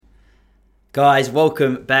Guys,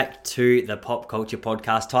 welcome back to the Pop Culture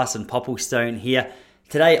Podcast. Tyson Popplestone here.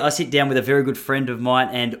 Today, I sit down with a very good friend of mine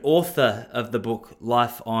and author of the book,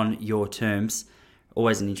 Life on Your Terms.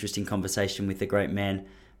 Always an interesting conversation with the great man,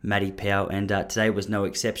 Matty Powell, and today was no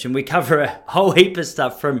exception. We cover a whole heap of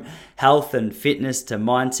stuff from health and fitness to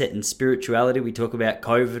mindset and spirituality. We talk about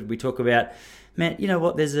COVID. We talk about, man, you know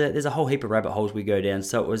what? There's a whole heap of rabbit holes we go down.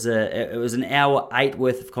 So it was an hour 8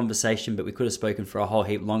 worth of conversation, but we could have spoken for a whole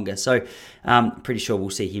heap longer. So pretty sure we'll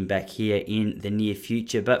see him back here in the near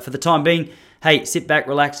future. But for the time being, hey, sit back,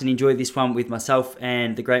 relax, and enjoy this one with myself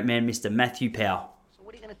and the great man, Mr. Matthew Powell. So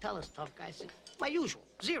what are you going to tell us, tough guys? My usual,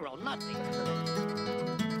 0, nothing.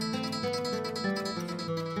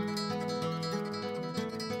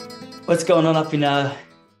 What's going on up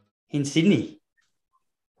in Sydney?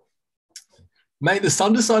 Mate, the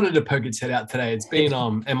sun decided to poke its head out today. It's been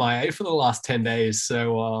MIA for the last 10 days.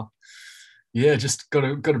 So, just got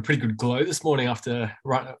a pretty good glow this morning after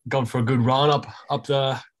gone for a good run up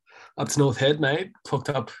to North Head, mate. Clocked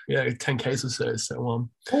up, 10 Ks or so. So,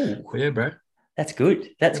 yeah, bro. That's good.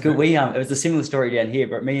 That's good. We it was a similar story down here,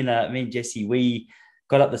 but me and Jesse, we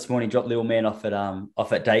got up this morning, dropped little man off at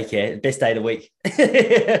daycare. Best day of the week.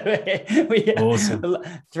 Awesome.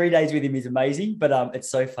 3 days with him is amazing, but it's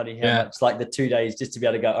so funny how much like the 2 days just to be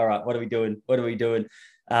able to go, all right, what are we doing?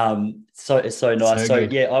 So it's so nice. So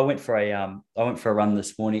good. yeah, I went for a run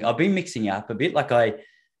this morning. I've been mixing up a bit,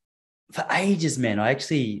 for ages, man. I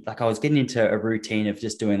was getting into a routine of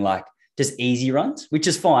just doing just easy runs, which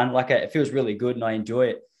is fine. It feels really good and I enjoy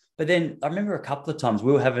it. But then I remember a couple of times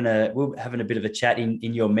we were having a bit of a chat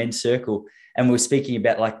in your men's circle, and we were speaking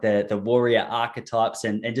about the warrior archetypes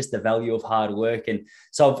and just the value of hard work. And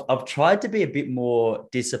so I've tried to be a bit more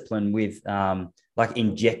disciplined with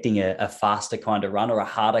injecting a faster kind of run or a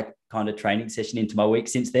harder kind of training session into my week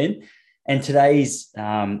since then. And today's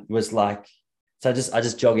was so I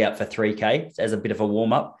just jog out for 3K as a bit of a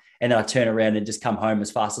warm up. And then I turn around and just come home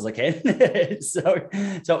as fast as I can. So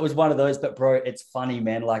it was one of those. But bro, it's funny,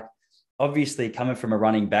 man. Obviously coming from a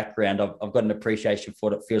running background, I've got an appreciation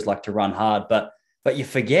for what it feels like to run hard. But you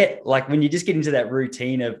forget, when you just get into that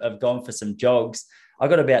routine of going for some jogs, I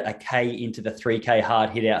got about a K into the 3K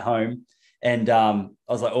hard hit out home. And I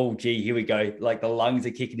was like, oh, gee, here we go. The lungs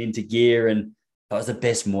are kicking into gear. And that was the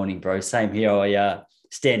best morning, bro. Same here. I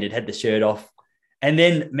standard, had the shirt off. And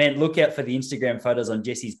then, man, look out for the Instagram photos on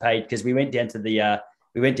Jesse's page, because we went down to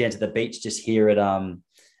the beach just here at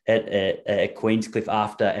Queenscliff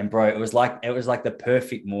after, and bro, it was like the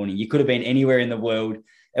perfect morning. You could have been anywhere in the world.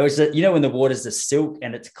 It was when the water's just silk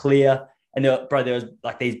and it's clear, and there was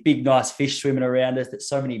these big nice fish swimming around us. There's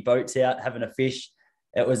so many boats out having a fish.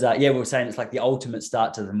 It was we were saying it's the ultimate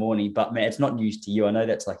start to the morning. But man, it's not news to you. I know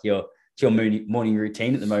that's your morning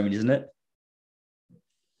routine at the moment, isn't it?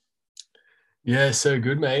 Yeah, so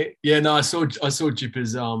good, mate. Yeah, no, I saw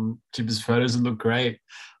Jipper's photos and look great.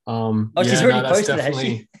 She's already posted it, has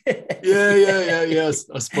she? Yeah.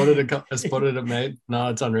 I spotted it, mate. No,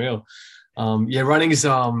 it's unreal. Running is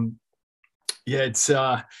it's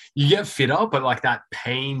you get fitter, but that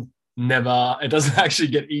pain it doesn't actually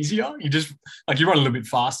get easier. You just you run a little bit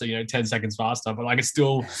faster, 10 seconds faster, but it's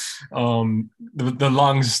still the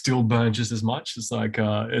lungs still burn just as much. It's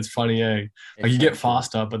it's funny, eh? You get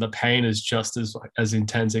faster, but the pain is just as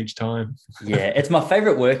intense each time. Yeah, it's my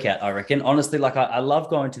favorite workout, I reckon. Honestly, I love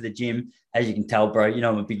going to the gym, as you can tell, bro.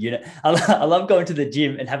 I'm a big unit. I love going to the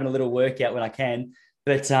gym and having a little workout when I can.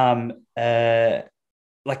 But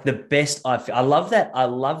the best I love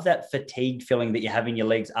that fatigued feeling that you have in your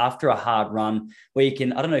legs after a hard run, where you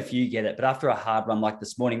can, I don't know if you get it, but after a hard run like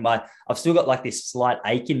this morning, I've still got this slight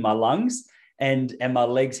ache in my lungs, and my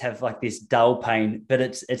legs have this dull pain, but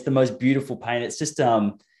it's the most beautiful pain. It's just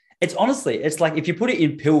it's honestly, it's if you put it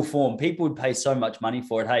in pill form, people would pay so much money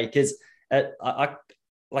for it, hey, because I've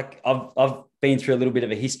been through a little bit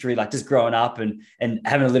of a history, just growing up and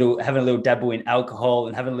having a little dabble in alcohol,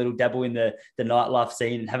 and having a little dabble in the nightlife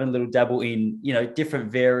scene, and having a little dabble in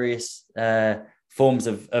different various forms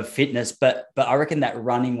of fitness. But I reckon that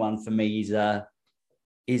running one for me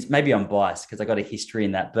is maybe I'm biased because I got a history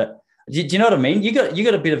in that. But do you know what I mean? You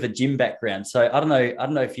got a bit of a gym background, so I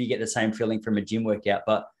don't know if you get the same feeling from a gym workout,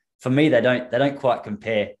 but for me they don't quite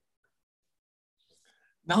compare.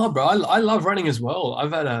 No, bro, I love running as well.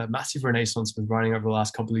 I've had a massive renaissance with running over the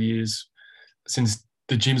last couple of years since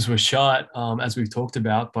the gyms were shut, as we've talked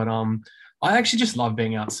about. But I actually just love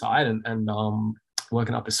being outside and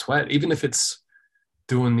working up a sweat, even if it's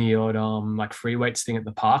doing the odd free weights thing at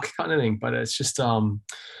the park kind of thing. But it's just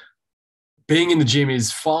being in the gym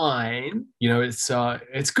is fine. You know,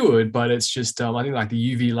 it's good, but it's just I think like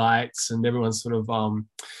the UV lights and everyone's sort of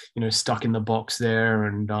you know, stuck in the box there,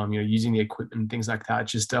 and you know, using the equipment and things like that.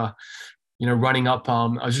 Just you know, running up.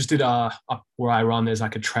 I was just up where I run. There's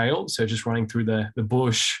like a trail, so just running through the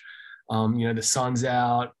bush. You know, the sun's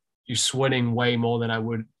out. You're sweating way more than I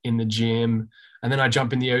would in the gym, and then I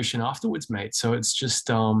jump in the ocean afterwards, mate. So it's just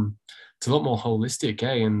it's a lot more holistic,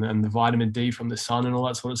 eh? And the vitamin D from the sun and all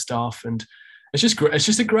that sort of stuff, and it's just great. It's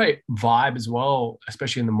just a great vibe as well,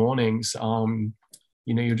 especially in the mornings.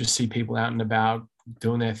 You know, you'll just see people out and about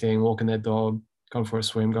doing their thing, walking their dog, going for a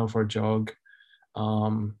swim, going for a jog.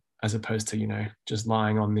 As opposed to, you know, just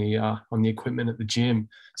lying on the equipment at the gym.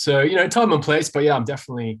 So, you know, time and place, but yeah, I'm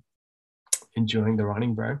definitely enjoying the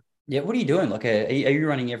running, bro. Yeah. What are you doing? Like, are you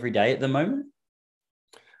running every day at the moment?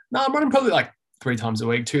 No, I'm running probably like 3 times a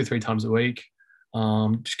week, 2 or 3 times a week.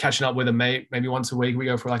 Just catching up with a mate, maybe once a week. We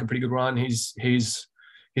go for like a pretty good run. He's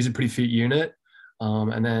a pretty fit unit.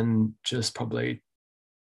 And then just probably,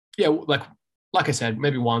 yeah, like I said,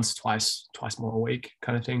 maybe twice more a week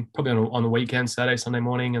kind of thing. Probably on the weekend, Saturday, Sunday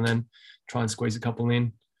morning, and then try and squeeze a couple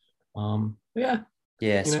in. Yeah.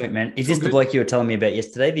 Yeah, sweet, man. Is this the bloke you were telling me about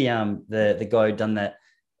yesterday? The guy who done that.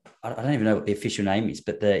 I don't even know what the official name is,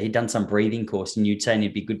 but he'd done some breathing course, and you'd saying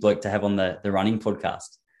he'd be a good bloke to have on the running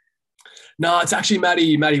podcast. No, it's actually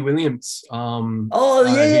Matty Williams. Oh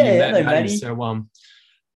yeah, hello, Matty. So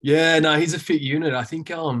yeah, no, he's a fit unit. I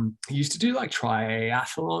think he used to do like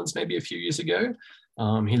triathlons maybe a few years ago.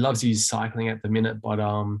 He loves his cycling at the minute, but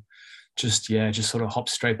just sort of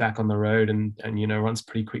hops straight back on the road and you know, runs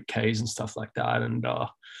pretty quick Ks and stuff like that. And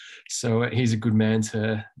so he's a good man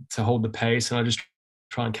to hold the pace, and I just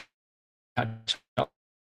try and catch up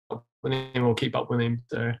with him or keep up with him.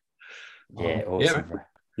 So yeah, awesome. Yeah.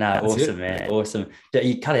 No, awesome, man. Awesome.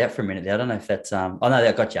 You cut out for a minute there. I don't know if that's oh no,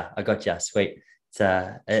 I got you. Sweet. It's,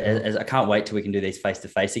 I can't wait till we can do these face to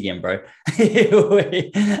face again, bro.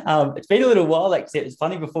 It's been a little while. Like it was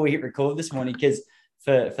funny before we hit record this morning, because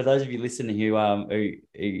for those of you listening who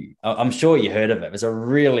I'm sure you heard of it. It was a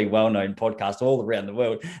really well known podcast all around the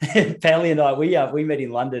world. Pally and I we met in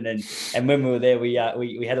London, and when we were there we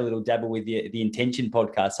had a little dabble with the Intention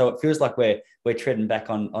podcast. So it feels like we're treading back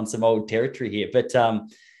on some old territory here. But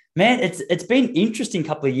man, it's been an interesting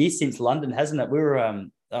couple of years since London, hasn't it? We were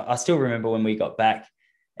I still remember when we got back,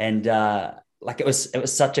 and like it was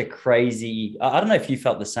such a crazy. I don't know if you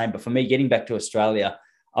felt the same, but for me, getting back to Australia,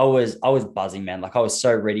 I was buzzing, man. Like I was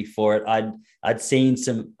so ready for it. I'd seen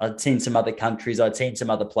some other countries, I'd seen some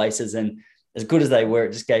other places, and as good as they were,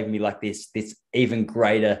 it just gave me like this even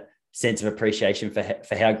greater sense of appreciation for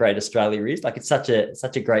how great Australia is. Like it's such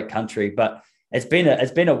a great country, but it's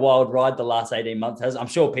been a wild ride the last 18 months. I'm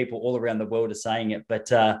sure people all around the world are saying it, but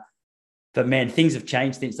man, things have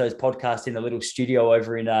changed since those podcasts in the little studio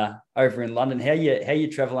over in London. How you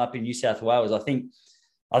travel up in New South Wales? I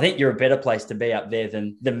think you're a better place to be up there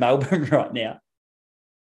than Melbourne right now.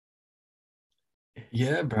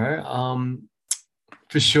 Yeah, bro.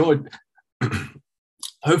 For sure.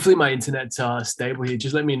 Hopefully my internet's stable here.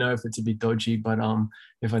 Just let me know if it's a bit dodgy. But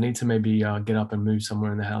if I need to maybe get up and move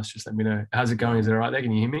somewhere in the house, just let me know. How's it going? Is it all right there?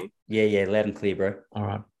 Can you hear me? Yeah, loud and clear, bro. All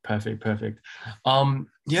right, perfect.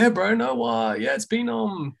 Yeah, bro. No, yeah, it's been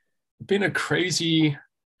a crazy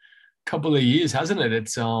couple of years, hasn't it?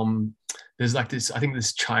 It's there's like this, I think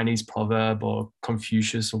this Chinese proverb or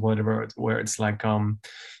Confucius or whatever, where it's like you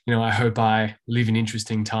know, I hope I live in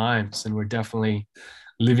interesting times, and we're definitely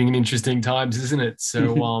living in interesting times, isn't it?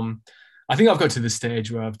 So I think I've got to the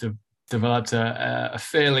stage where I've developed a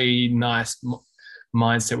fairly nice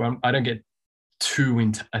mindset where I don't get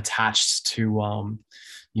too attached to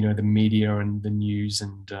you know, the media and the news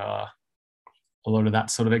and a lot of that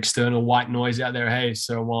sort of external white noise out there. Hey,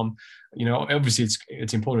 so you know, obviously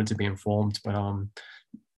it's important to be informed, but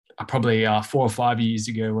I probably 4 or 5 years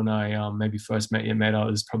ago when I maybe first met you, mate, I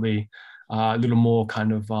was probably a little more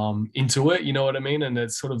kind of into it, you know what I mean? And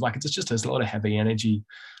it's sort of like, it just has a lot of heavy energy.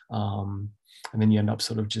 And then you end up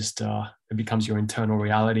sort of just, it becomes your internal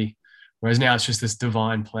reality. Whereas now it's just this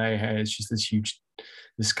divine play. Hey, it's just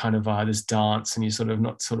this kind of this dance, and you sort of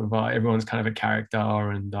not sort of, everyone's kind of a character,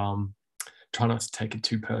 and try not to take it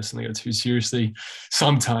too personally or too seriously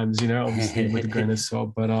sometimes, you know, obviously with a grain of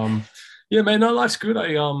salt. But yeah, man, no, life's good.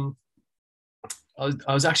 I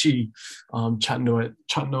was actually chatting to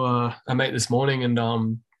a mate this morning,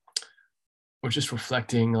 and we're just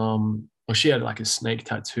reflecting. Well, she had like a snake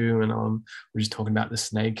tattoo, and we're just talking about the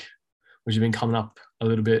snake, which has been coming up a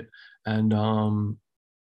little bit, and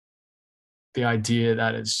the idea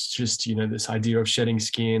that it's just, you know, this idea of shedding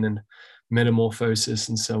skin and metamorphosis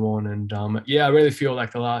and so on. And yeah, I really feel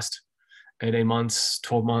like the last 18 months,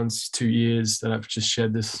 12 months, 2 years that I've just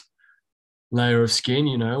shed this layer of skin,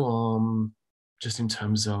 just in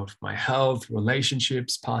terms of my health,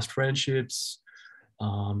 relationships, past friendships,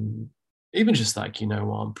 even just like,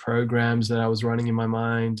 programs that I was running in my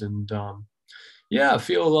mind. And I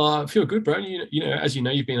feel good, bro. As you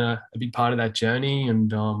know, you've been a big part of that journey.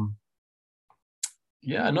 And I'm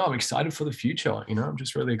excited for the future. I'm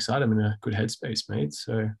just really excited. I'm in a good headspace, mate.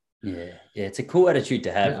 So yeah, it's a cool attitude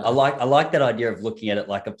to have. Yeah. I like that idea of looking at it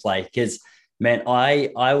like a play, because man,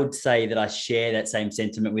 I would say that I share that same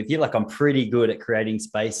sentiment with you. Like, I'm pretty good at creating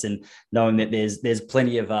space and knowing that there's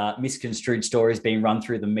plenty of misconstrued stories being run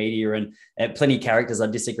through the media, and plenty of characters I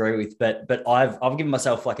disagree with. But I've given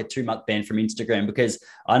myself like a 2-month ban from Instagram, because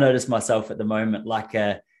I notice myself at the moment like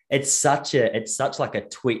it's such like a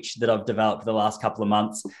twitch that I've developed for the last couple of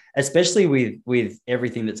months, especially with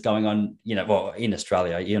everything that's going on. Well, in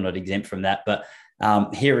Australia, you're not exempt from that, but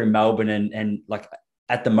here in Melbourne and like,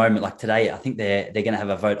 at the moment, like today, I think they're going to have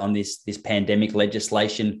a vote on this pandemic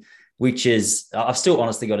legislation, which is, I've still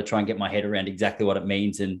honestly got to try and get my head around exactly what it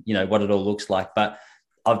means and what it all looks like. But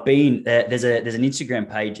I've been there's an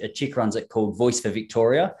Instagram page, a chick runs it, called Voice for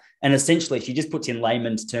Victoria, and essentially she just puts in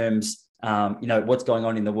layman's terms, what's going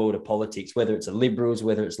on in the world of politics, whether it's the Liberals,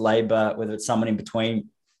 whether it's Labor, whether it's someone in between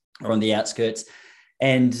or on the outskirts.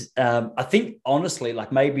 And I think, honestly,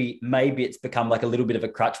 like maybe it's become like a little bit of a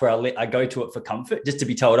crutch where I go to it for comfort, just to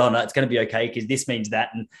be told, oh no, it's going to be okay because this means that.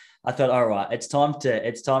 And I thought, all right, it's time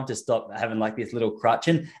to stop having like this little crutch.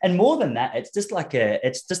 And more than that, it's just like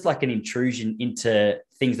an intrusion into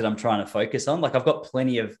things that I'm trying to focus on. Like, I've got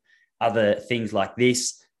plenty of other things like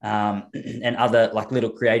this and other like little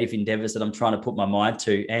creative endeavors that I'm trying to put my mind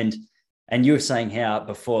to. And you were saying how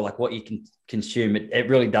before, like what you can consume, it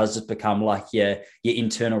really does just become like your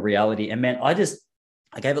internal reality. And man, I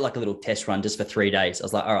gave it like a little test run just for 3 days. I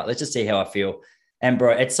was like, all right, let's just see how I feel. And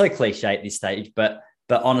bro, it's so cliche at this stage, but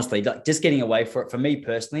honestly, like just getting away for it, for me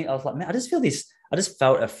personally, I was like, man, I just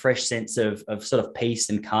felt a fresh sense of sort of peace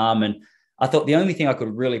and calm. And I thought the only thing I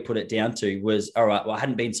could really put it down to was, all right, well, I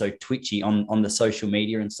hadn't been so twitchy on the social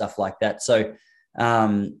media and stuff like that. So,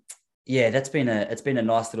 it's been a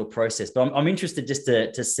nice little process, but I'm interested just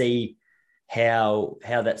to see how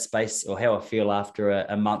that space, or how I feel after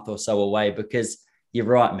a month or so away, because you're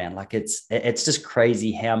right, man. Like it's just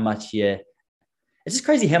crazy how much you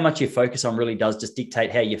focus on really does just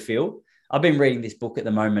dictate how you feel. I've been reading this book at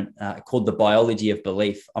the moment called The Biology of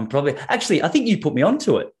Belief. I think you put me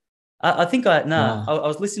onto it. I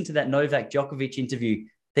was listening to that Novak Djokovic interview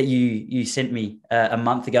that you sent me a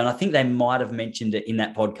month ago, and I think they might have mentioned it in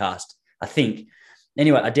that podcast. I think.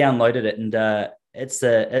 Anyway, I downloaded it, and it's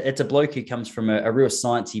a bloke who comes from a real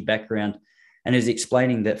sciencey background, and is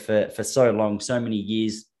explaining that for so long, so many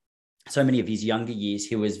years, so many of his younger years,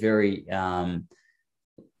 he was very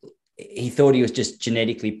he thought he was just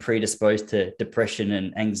genetically predisposed to depression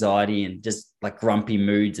and anxiety and just like grumpy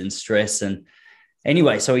moods and stress. And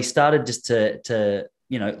anyway, so he started just to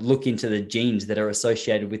look into the genes that are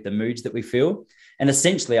associated with the moods that we feel. And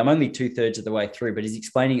essentially, I'm only 2/3 of the way through, but he's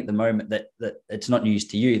explaining at the moment that it's not news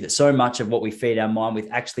to you, that so much of what we feed our mind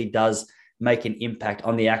with actually does make an impact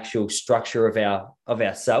on the actual structure of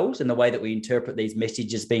our cells and the way that we interpret these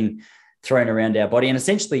messages being thrown around our body. And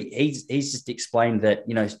essentially, he's just explained that,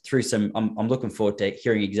 through some, I'm looking forward to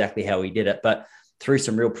hearing exactly how he did it, but through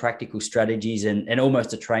some real practical strategies and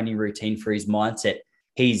almost a training routine for his mindset,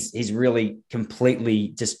 he's really completely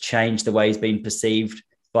just changed the way he's been perceived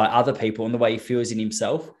by other people and the way he feels in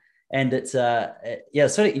himself. And it's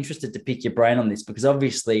sort of interested to pick your brain on this, because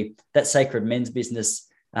obviously that Sacred Men's Business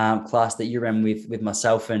class that you ran with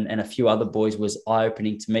myself and a few other boys was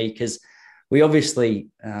eye-opening to me, because we obviously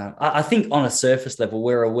I think on a surface level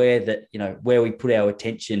we're aware that where we put our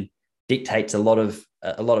attention dictates a lot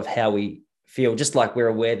of how we feel, just like we're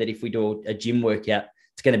aware that if we do a gym workout,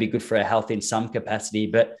 it's going to be good for our health in some capacity.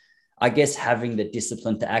 But I guess having the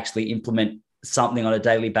discipline to actually implement something on a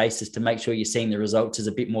daily basis to make sure you're seeing the results is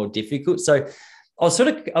a bit more difficult. So I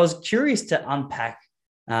was curious to unpack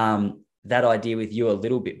that idea with you a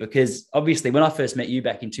little bit, because obviously when I first met you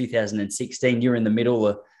back in 2016, you were in the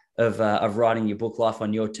middle of writing your book, Life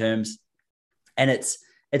on Your Terms. And it's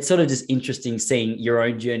sort of just interesting seeing your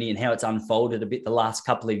own journey and how it's unfolded a bit the last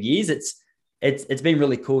couple of years. It's been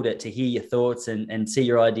really cool to hear your thoughts and see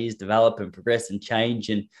your ideas develop and progress and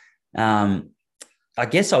change. And I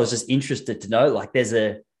guess I was just interested to know, like, it's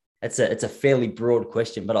a fairly broad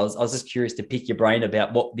question, but I was just curious to pick your brain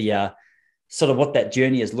about what the sort of what that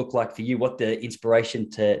journey has looked like for you, what the inspiration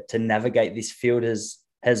to navigate this field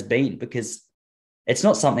has been, because it's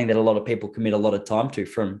not something that a lot of people commit a lot of time to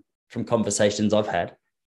from conversations I've had.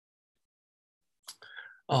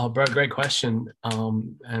 Oh, bro, great question.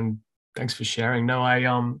 And thanks for sharing.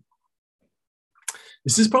 No,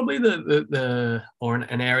 this is probably the or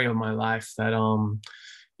an area of my life that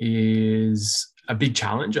is a big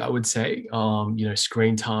challenge, I would say.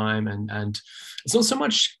 Screen time, and it's not so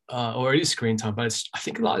much or it is screen time, but it's, I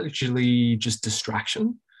think, largely just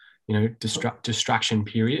distraction. Distraction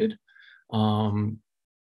period. Um,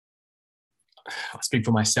 I speak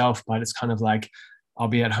for myself, but it's kind of like I'll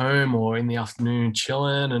be at home or in the afternoon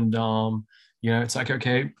chilling, and it's like,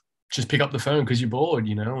 okay, just pick up the phone because you're bored,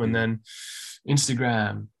 and then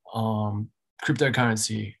Instagram,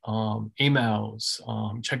 cryptocurrency, emails,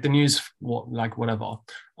 check the news, whatever,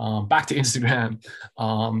 back to Instagram,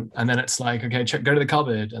 and then it's like, okay, go to the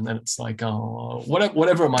cupboard, and then it's like,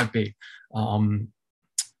 whatever it might be.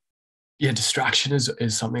 Distraction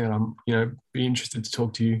is something that I'm, be interested to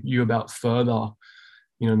talk to you about further,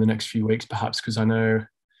 in the next few weeks, perhaps, because I know,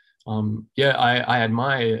 I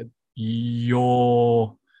admire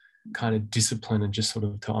your kind of discipline and just sort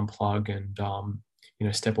of to unplug and,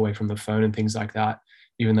 step away from the phone and things like that,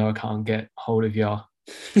 even though I can't get hold of you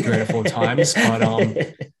 3 or 4 times. But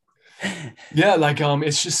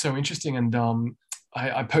it's just so interesting. And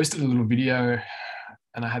I posted a little video,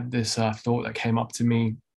 and I had this thought that came up to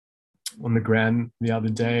me on the gram the other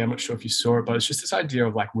day. I'm not sure if you saw it, but it's just this idea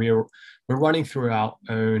of like we're running through our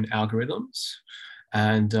own algorithms.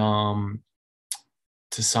 And to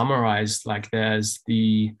summarize, like there's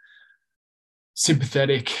the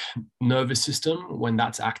sympathetic nervous system. When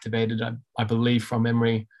that's activated, I believe from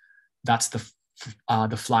memory, that's the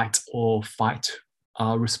flight or fight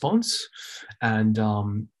response. And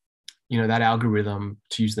that algorithm,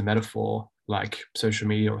 to use the metaphor, like social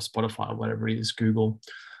media or Spotify or whatever it is, Google,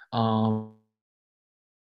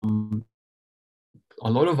 a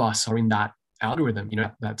lot of us are in that algorithm,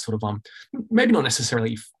 that sort of maybe not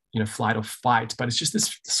necessarily flight or fight, but it's just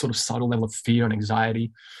this sort of subtle level of fear and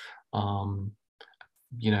anxiety, kind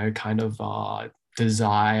of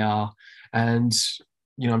desire. And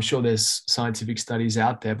I'm sure there's scientific studies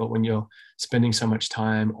out there, but when you're spending so much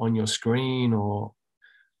time on your screen or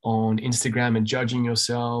on Instagram and judging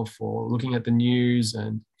yourself, or looking at the news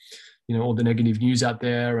and all the negative news out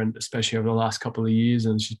there, and especially over the last couple of years,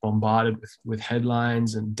 and she's bombarded with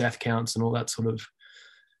headlines and death counts and all that sort of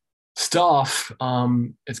stuff,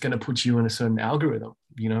 it's going to put you in a certain algorithm,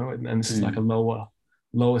 and this is like a lower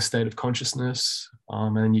state of consciousness,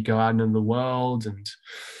 and then you go out into the world, and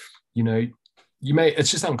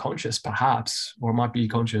it's just unconscious perhaps, or it might be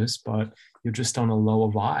conscious, but you're just on a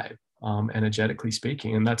lower vibe, energetically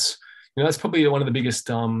speaking. And that's probably one of the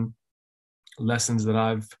biggest lessons that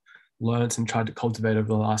I've learned and tried to cultivate over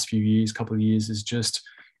the last couple of years, is just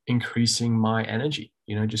increasing my energy,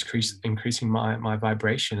 just increasing my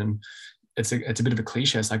vibration. And it's a bit of a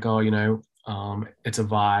cliche. It's like, it's a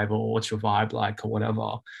vibe, or what's your vibe like, or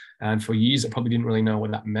whatever. And for years, I probably didn't really know what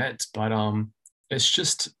that meant, but it's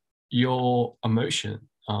just your emotion.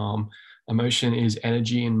 Emotion is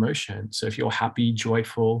energy in motion. So if you're happy,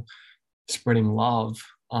 joyful, spreading love,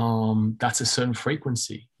 that's a certain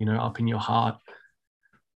frequency, up in your heart,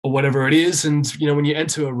 or whatever it is. And, when you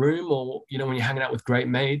enter a room, or, when you're hanging out with great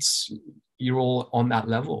mates, you're all on that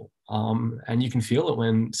level. And you can feel it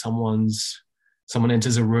when someone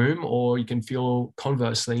enters a room, or you can feel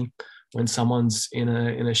conversely when someone's in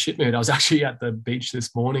a shit mood. I was actually at the beach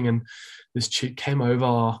this morning, and this chick came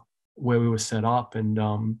over where we were set up,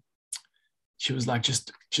 and she was like,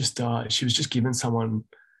 she was just giving someone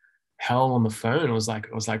hell on the phone. It was like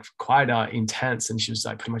quite intense, and she was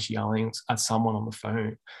like pretty much yelling at someone on the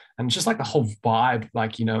phone, and just like the whole vibe,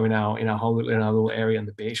 like in our little area on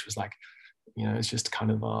the beach, was like, it's just kind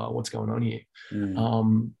of what's going on here.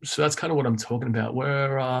 So that's kind of what I'm talking about.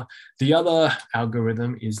 Where the other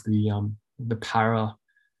algorithm is the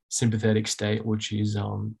parasympathetic state, which is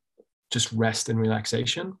just rest and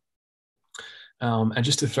relaxation. And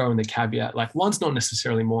just to throw in the caveat, like one's not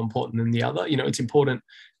necessarily more important than the other. It's important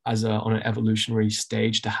on an evolutionary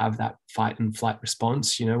stage to have that fight and flight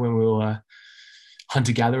response. When we were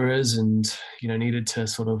hunter-gatherers and, needed to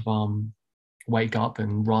sort of wake up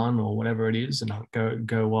and run or whatever it is, and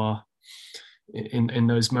go in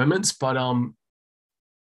those moments. But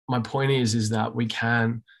my point is that we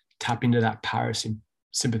can tap into that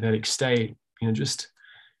parasympathetic state, just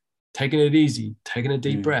taking it easy, taking a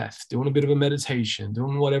deep breath, doing a bit of a meditation,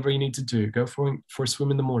 doing whatever you need to do. Go for a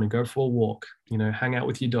swim in the morning, go for a walk, hang out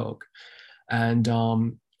with your dog. And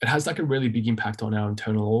it has like a really big impact on our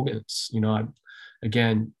internal organs.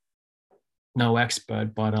 Again, no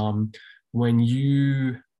expert, but when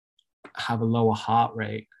you have a lower heart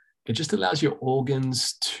rate, it just allows your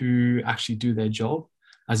organs to actually do their job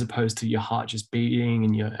as opposed to your heart just beating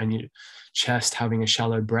and your chest having a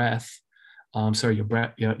shallow breath. Sorry, your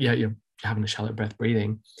breath, you're having a shallow breath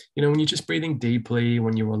breathing. When you're just breathing deeply,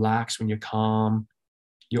 when you're relaxed, when you're calm,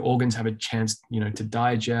 your organs have a chance, to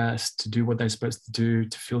digest, to do what they're supposed to do,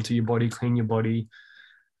 to filter your body, clean your body.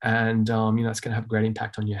 And, it's going to have a great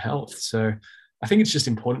impact on your health. So I think it's just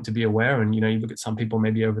important to be aware. And, you look at some people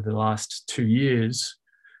maybe over the last 2 years,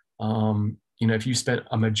 if you spent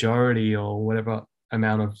a majority or whatever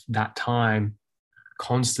amount of that time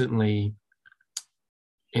constantly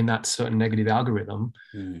in that certain negative algorithm,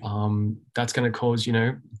 that's going to cause,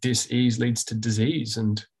 dis-ease leads to disease.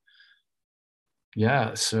 And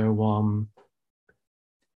so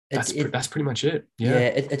that's pretty much it. Yeah,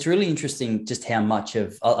 it's really interesting just how much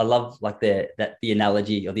of I love like the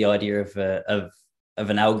analogy or the idea of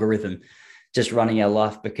an algorithm just running our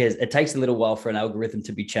life, because it takes a little while for an algorithm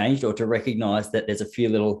to be changed or to recognize that there's a few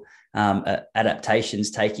little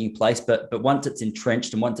adaptations taking place. But once it's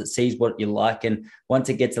entrenched and once it sees what you like and once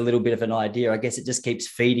it gets a little bit of an idea, I guess it just keeps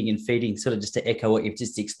feeding and feeding, sort of just to echo what you've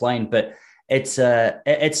just explained. But it's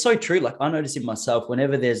so true. Like I notice in myself,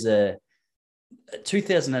 whenever there's a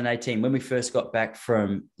 2018, when we first got back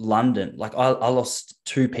from London, like I lost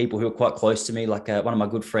 2 people who were quite close to me, like one of my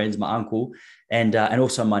good friends, my uncle, and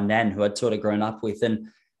also my nan, who I'd sort of grown up with. And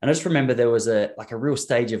I just remember there was a real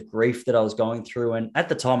stage of grief that I was going through. And at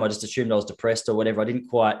the time, I just assumed I was depressed or whatever. I didn't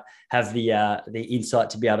quite have the insight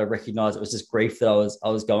to be able to recognize it was just grief that I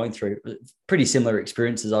was going through. Pretty similar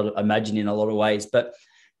experiences, I'd imagine, in a lot of ways. But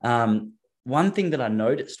one thing that I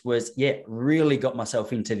noticed was, really got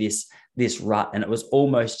myself into this rut. And it was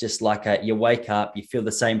almost just like you wake up, you feel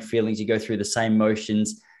the same feelings, you go through the same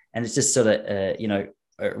motions, and it's just sort of,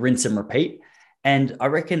 rinse and repeat. And I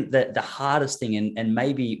reckon that the hardest thing, and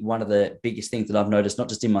maybe one of the biggest things that I've noticed, not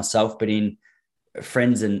just in myself, but in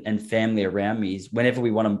friends and family around me, is whenever we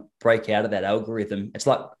want to break out of that algorithm, it's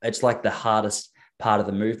like the hardest part of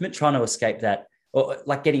the movement, trying to escape that, or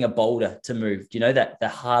like getting a boulder to move. That the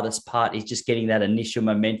hardest part is just getting that initial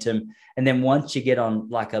momentum. And then once you get on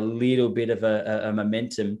like a little bit of a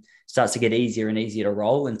momentum, it starts to get easier and easier to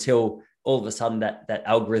roll until all of a sudden that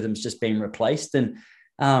algorithm's just been replaced. And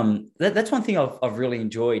that's one thing I've really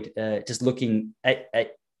enjoyed just looking at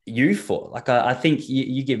you for. Like I think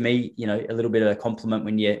you give me, a little bit of a compliment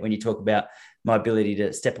when you talk about my ability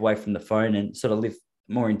to step away from the phone and sort of live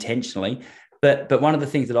more intentionally. But one of the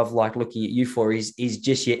things that I've liked looking at you for is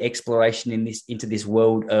just your exploration into this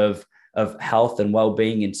world of health and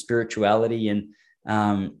well-being and spirituality, and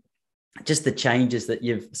just the changes that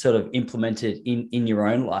you've sort of implemented in your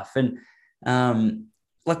own life. And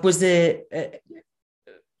like, was there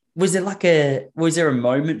a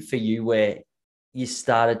moment for you where you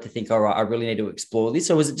started to think, all right, I really need to explore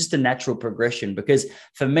this? Or was it just a natural progression? Because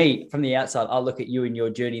for me, from the outside, I look at you and your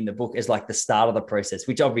journey in the book as like the start of the process,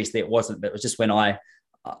 which obviously it wasn't, but it was just when I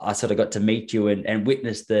sort of got to meet you and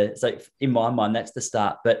witness so in my mind, that's the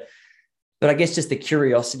start. But I guess just the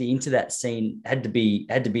curiosity into that scene had to be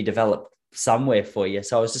developed somewhere for you.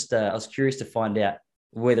 So I was curious to find out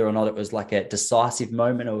whether or not it was like a decisive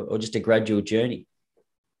moment or just a gradual journey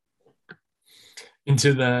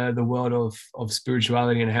into the world of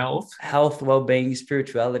spirituality and health, well-being,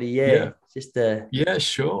 spirituality. Yeah,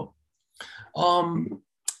 sure.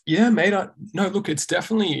 Mate, look, it's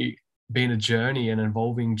definitely been a journey, an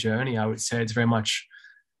evolving journey. I would say it's very much,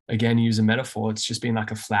 again, use a metaphor, it's just been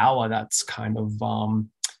like a flower that's kind of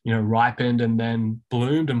ripened and then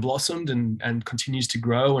bloomed and blossomed and continues to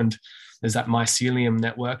grow. And there's that mycelium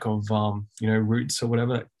network of roots or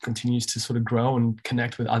whatever that continues to sort of grow and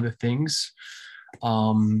connect with other things.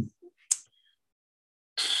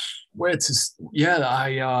 Where it's just,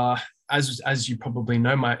 as you probably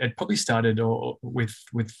know, it probably started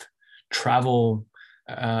with travel,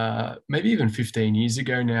 maybe even 15 years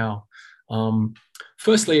ago now.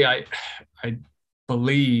 Firstly, I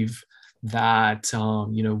believe that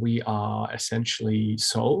we are essentially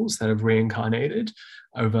souls that have reincarnated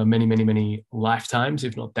over many, many, many lifetimes,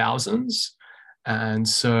 if not thousands. And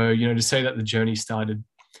so, to say that the journey started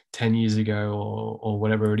 10 years ago or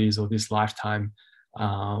whatever it is, or this lifetime,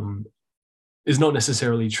 is not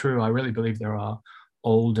necessarily true. I really believe there are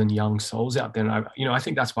old and young souls out there. And I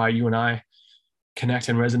think that's why you and I connect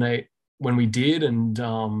and resonate when we did. And,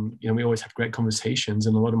 we always have great conversations,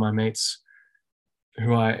 and a lot of my mates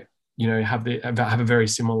who I, have a very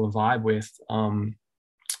similar vibe with, I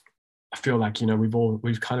feel like,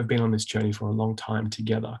 we've kind of been on this journey for a long time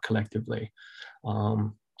together collectively.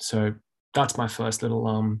 So that's my first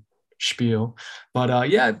little spiel. But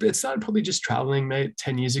it started probably just traveling, mate,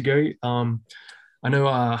 10 years ago. I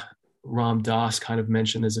know Ram Dass kind of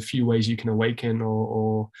mentioned, there's a few ways you can awaken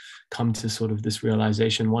or come to sort of this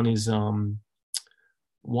realization. One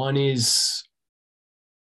is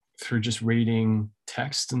through just reading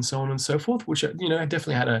text and so on and so forth, which, you know,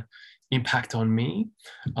 definitely had an impact on me.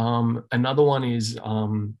 Another one is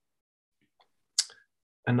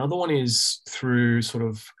through sort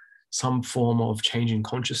of some form of change in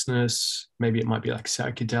consciousness. Maybe it might be like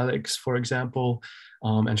psychedelics, for example.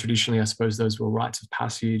 And traditionally, I suppose those were rites of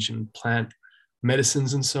passage and plant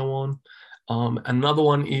medicines and so on. Another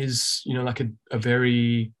one is, you know, like a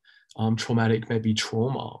very traumatic, maybe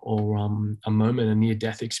trauma or a moment, a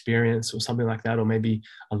near-death experience or something like that, or maybe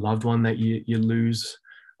a loved one that you lose,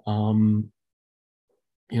 you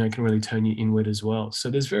know, can really turn you inward as well. So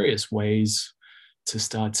there's various ways to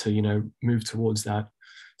start to, you know, move towards that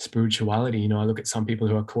spirituality. You know, I look at some people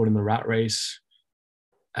who are caught in the rat race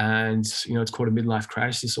and, you know, it's called a midlife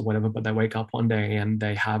crisis or whatever, but they wake up one day and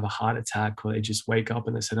they have a heart attack, or they just wake up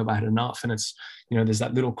and they said, oh, I had enough. And it's, you know, there's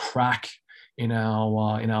that little crack in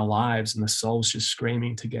our lives, and the soul's just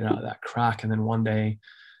screaming to get out of that crack. And then one day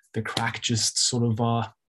the crack just sort of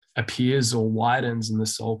appears or widens and the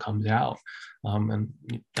soul comes out. And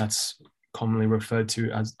that's commonly referred to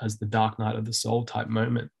as the dark night of the soul type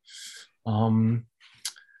moment.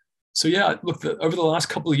 So yeah, look, over the last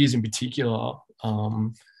couple of years in particular,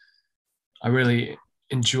 I really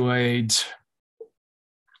enjoyed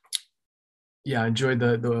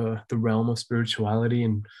the realm of spirituality,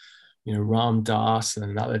 and, you know, Ram Dass,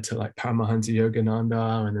 and that led to like Paramahansa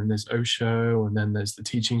Yogananda, and then there's Osho, and then there's the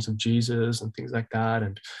teachings of Jesus and things like that.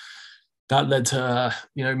 And that led to,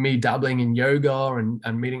 you know, me dabbling in yoga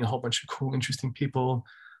and meeting a whole bunch of cool, interesting people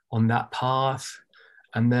on that path.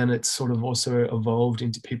 And then it's sort of also evolved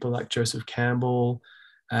into people like Joseph Campbell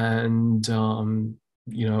and,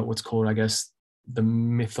 you know, what's called, I guess, the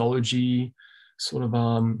mythology sort of,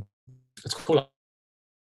 it's called.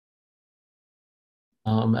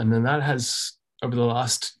 And then that has, over the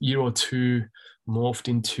last year or two, morphed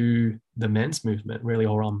into the men's movement, really,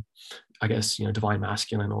 or I guess, you know, divine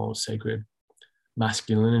masculine or sacred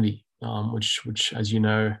masculinity, which, as you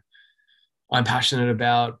know, I'm passionate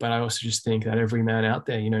about. But I also just think that every man out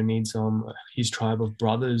there, you know, needs his tribe of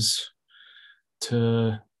brothers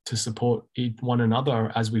to support one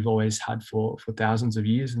another, as we've always had for thousands of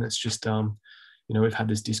years. And it's just, you know, we've had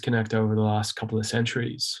this disconnect over the last couple of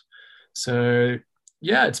centuries. So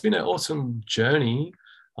yeah, it's been an awesome journey,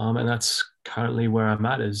 and that's currently where I'm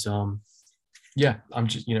at. Is yeah, I'm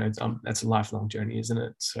just, you know, that's a lifelong journey, isn't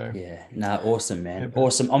it? So yeah, no, awesome, man,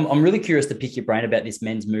 awesome. I'm really curious to pick your brain about this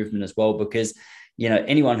men's movement as well, because, you know,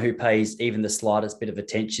 anyone who pays even the slightest bit of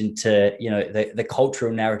attention to, you know, the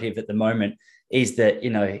cultural narrative at the moment is that, you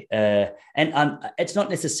know, and it's not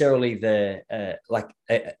necessarily the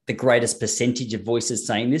greatest percentage of voices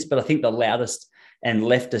saying this, but I think the loudest and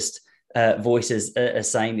leftist voices are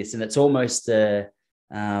saying this, and it's almost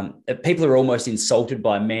people are almost insulted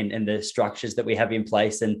by men and the structures that we have in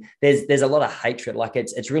place, and there's a lot of hatred. Like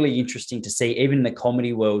it's really interesting to see, even in the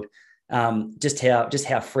comedy world, just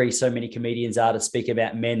how free so many comedians are to speak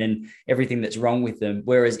about men and everything that's wrong with them.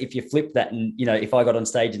 Whereas if you flip that, and, you know, if I got on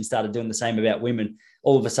stage and started doing the same about women,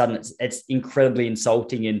 all of a sudden it's incredibly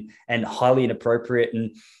insulting and highly inappropriate.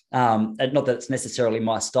 And not that it's necessarily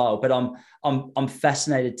my style, but I'm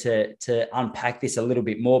fascinated to unpack this a little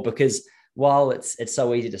bit more, because while it's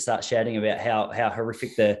so easy to start shouting about how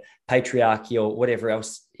horrific the patriarchy or whatever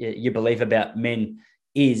else you believe about men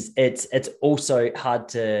is, it's also hard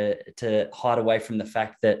to hide away from the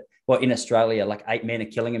fact that, well, in Australia, like 8 men are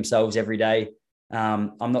killing themselves every day.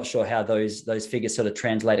 I'm not sure how those figures sort of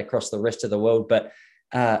translate across the rest of the world, but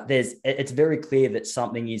it's very clear that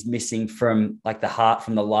something is missing from like the heart,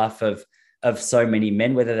 from the life of so many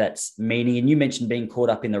men, whether that's meaning. And you mentioned being caught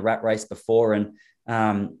up in the rat race before, and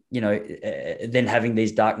you know, then having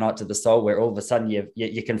these dark nights of the soul where all of a sudden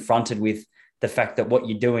you're confronted with the fact that what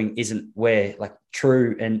you're doing isn't where, like,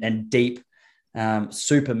 true and deep,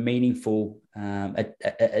 super meaningful,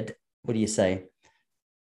 what do you say?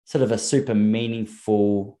 Sort of a super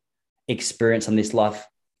meaningful experience on this life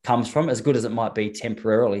comes from, as good as it might be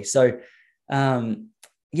temporarily. So,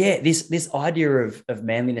 yeah, this idea of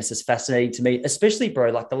manliness is fascinating to me, especially,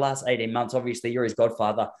 bro, like the last 18 months. Obviously, you're his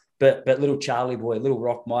godfather, but little Charlie boy, little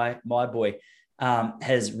Rock, my boy,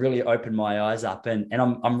 has really opened my eyes up. And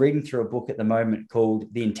I'm reading through a book at the moment called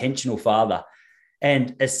The Intentional Father.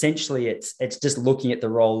 And essentially it's just looking at the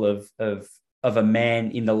role of a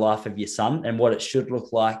man in the life of your son and what it should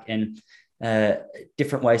look like, and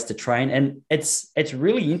different ways to train. And it's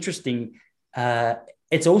really interesting.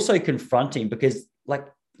 It's also confronting, because, like,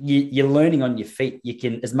 you're learning on your feet. You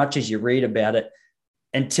can, as much as you read about it,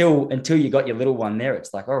 until you got your little one there,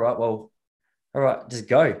 it's like, all right, well, all right, just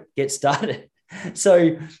go, get started.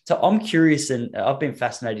 So I'm curious, and I've been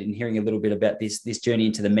fascinated in hearing a little bit about this journey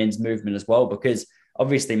into the men's movement as well, because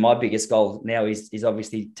obviously my biggest goal now is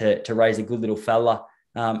obviously to raise a good little fella,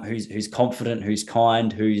 who's confident, who's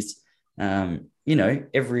kind, who's everything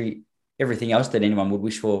else that anyone would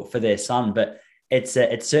wish for their son. But it's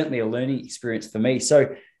certainly a learning experience for me.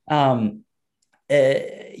 So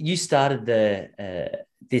you started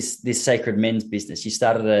this Sacred Men's business. You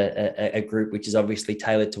started a group which is obviously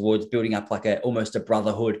tailored towards building up like almost a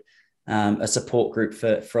brotherhood, a support group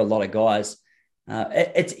for a lot of guys.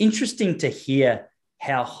 It's interesting to hear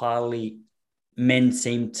how highly men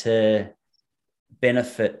seem to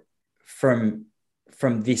benefit from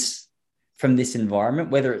this environment,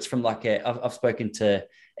 whether it's from like I've spoken to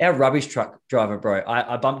our rubbish truck driver, bro.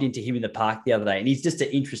 I bumped into him in the park the other day, and he's just an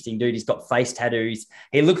interesting dude. He's got face tattoos.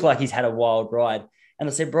 He looked like he's had a wild ride. And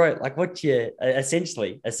I said, bro, like, what's your,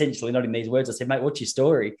 essentially, not in these words, I said, mate, what's your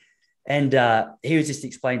story? And he was just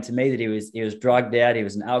explaining to me that he was drugged out. He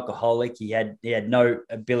was an alcoholic. He had no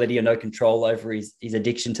ability or no control over his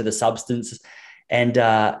addiction to the substance. And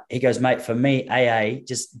he goes, mate, for me, AA,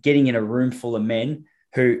 just getting in a room full of men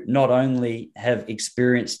who not only have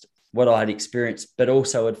experienced what I had experienced, but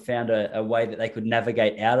also had found a way that they could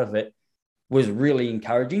navigate out of it, was really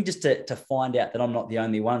encouraging, just to find out that I'm not the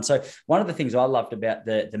only one. So one of the things I loved about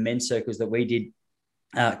the men's circles that we did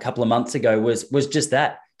a couple of months ago was just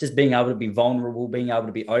that, just being able to be vulnerable, being able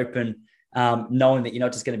to be open, knowing that you're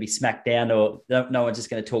not just going to be smacked down, or no one's just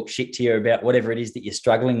going to talk shit to you about whatever it is that you're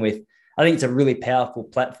struggling with. I think it's a really powerful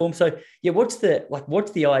platform. So yeah, what's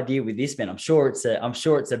the idea with this, man? I'm sure it's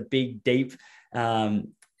a big, deep,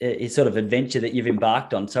 sort of adventure that you've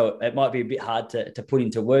embarked on. So it might be a bit hard to put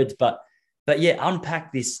into words, but yeah,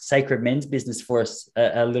 unpack this Sacred Men's business for us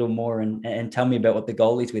a little more, and tell me about what the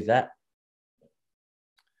goal is with that.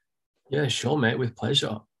 Yeah, sure, mate, with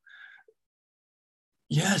pleasure.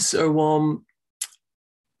 Yeah, so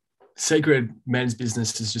Sacred Men's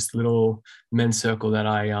business is just a little men's circle that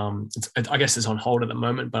I guess it's on hold at the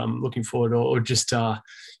moment, but I'm looking forward, or just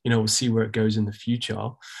we'll see where it goes in the future.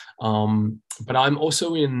 But I'm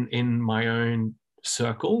also in my own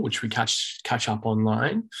circle, which we catch up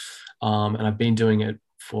online. And I've been doing it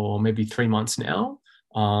for maybe 3 months now.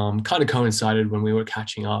 Kind of coincided when we were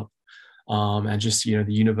catching up, and just the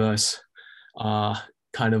universe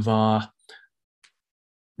kind of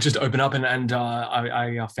just opened up, and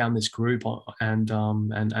I found this group, and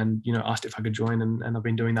asked if I could join, and I've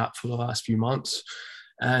been doing that for the last few months.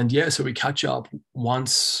 And yeah, so we catch up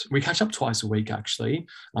twice a week actually.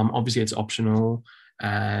 Obviously it's optional,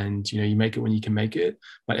 and you make it when you can make it,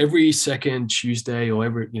 but every second Tuesday, or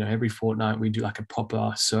every fortnight, we do like a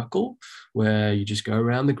proper circle where you just go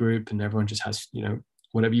around the group and everyone just has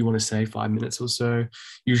whatever you want to say, 5 minutes or so.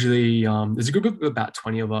 Usually there's a group of about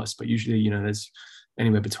 20 of us, but usually there's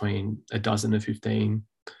anywhere between a dozen to 15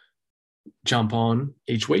 jump on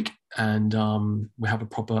each week, and we have a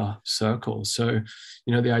proper circle. So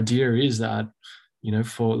the idea is that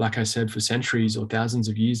for, like I said, for centuries or thousands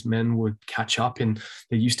of years, men would catch up. And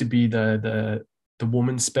there used to be the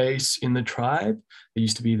woman space in the tribe. There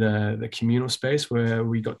used to be the communal space where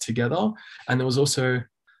we got together, and there was also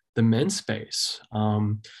the men's space.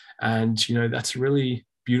 And that's a really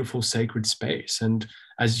beautiful, sacred space. And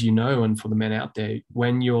as and for the men out there,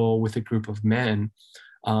 when you're with a group of men,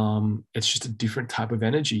 it's just a different type of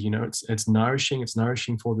energy. It's nourishing. It's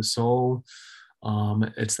nourishing for the soul.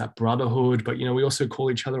 It's that brotherhood, but we also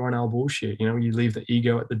call each other on our bullshit. You leave the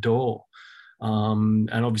ego at the door,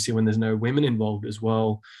 and obviously when there's no women involved as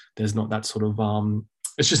well, there's not that sort of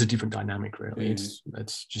it's just a different dynamic, really.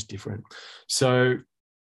 It's just different. So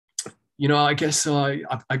I guess I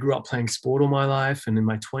grew up playing sport all my life, and in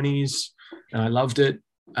my 20s, and I loved it,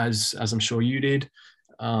 as I'm sure you did.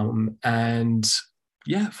 And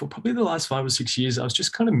yeah, for probably the last 5 or 6 years, I was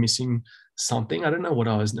just kind of missing something. I don't know what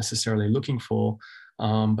I was necessarily looking for.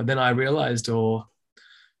 But then I realized, I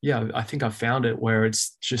think I found it, where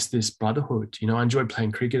it's just this brotherhood. I enjoyed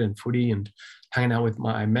playing cricket and footy and hanging out with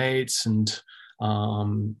my mates, and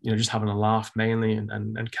just having a laugh mainly,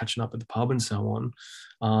 and catching up at the pub and so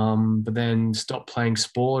on. But then stopped playing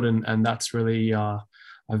sport, and that's really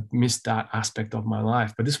I've missed that aspect of my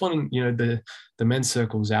life. But this one, the men's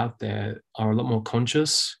circles out there are a lot more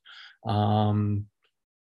conscious. They're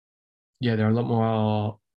a lot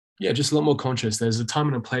more, just a lot more conscious. There's a time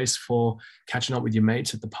and a place for catching up with your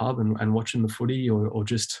mates at the pub and watching the footy, or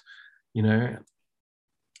just,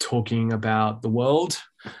 talking about the world.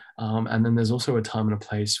 And then there's also a time and a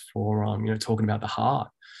place for, talking about the heart.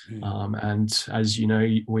 And as you know,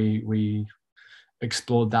 we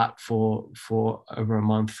explored that for over a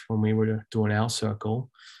month when we were doing our circle.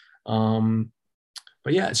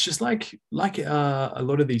 But yeah, it's just like a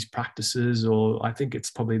lot of these practices, or I think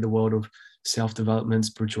it's probably the world of self-development,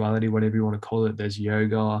 spirituality, whatever you want to call it. There's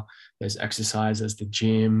yoga, there's exercise, there's the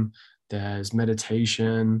gym, there's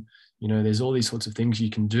meditation, there's all these sorts of things you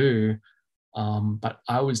can do. But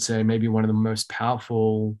I would say maybe one of the most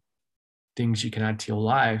powerful things you can add to your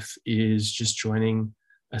life is just joining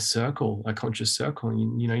a circle, a conscious circle.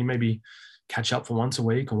 You maybe catch up for once a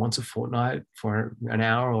week or once a fortnight for an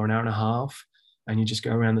hour or an hour and a half, and you just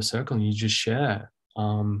go around the circle and you just share.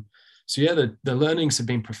 So yeah, the learnings have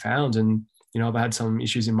been profound, and I've had some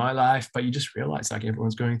issues in my life, but you just realize like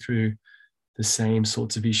everyone's going through the same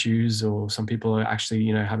sorts of issues, or some people are actually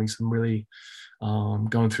having some really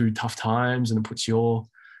going through tough times, and it puts your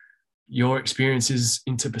experiences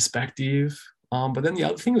into perspective. But then the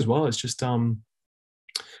other thing as well is just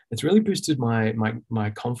it's really boosted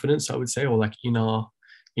my confidence, I would say, or like inner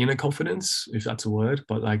confidence, if that's a word.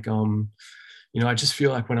 But like I just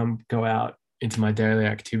feel like when I go out into my daily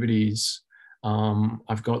activities,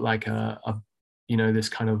 I've got like a this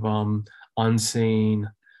kind of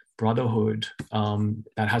unseen brotherhood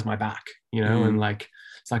that has my back, and like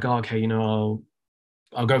it's like, oh, okay,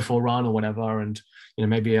 I'll go for a run or whatever, and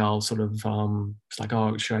maybe I'll sort of it's like,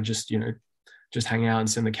 oh, should I just just hang out and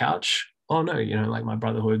sit on the couch? Oh no, like my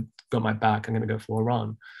brotherhood got my back, I'm going to go for a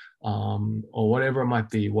run. Or whatever it might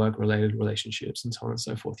be, work-related relationships and so on and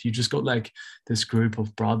so forth. You just got like this group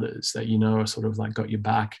of brothers that are sort of like got your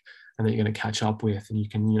back, and that you're going to catch up with, and you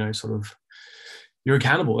can sort of, you're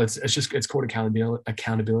accountable. It's called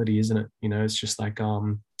accountability, isn't it? It's just like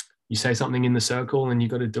you say something in the circle and you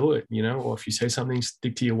got to do it, or if you say something,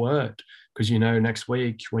 stick to your word, because next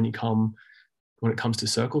week when it comes to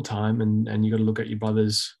circle time, and you got to look at your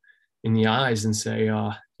brothers in the eyes and say,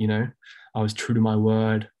 I was true to my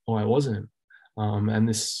word, or I wasn't. And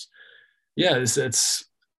this, yeah, it's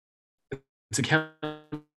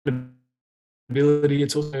accountability.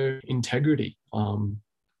 It's also integrity.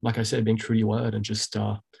 Like I said, being true to your word and just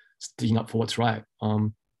sticking up for what's right.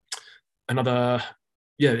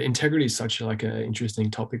 Integrity is such like an interesting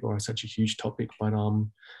topic, or such a huge topic. But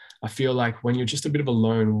I feel like when you're just a bit of a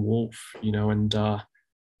lone wolf, and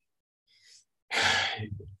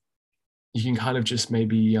you can kind of just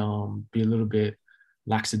maybe be a little bit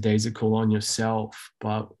lackadaisical on yourself.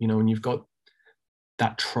 But when you've got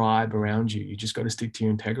that tribe around you, you just got to stick to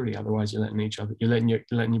your integrity. Otherwise, you're letting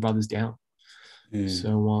your brothers down.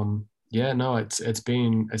 So it's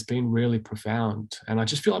been really profound, and I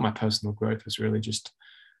just feel like my personal growth has really just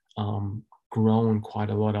grown quite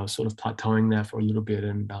a lot. I was sort of plateauing there for a little bit,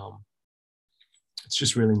 and it's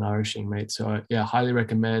just really nourishing, mate. So yeah, highly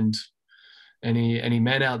recommend any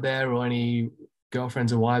men out there, or any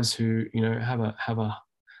girlfriends or wives who have a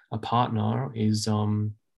partner, is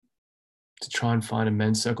to try and find a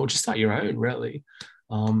men's circle. Just start your own, really,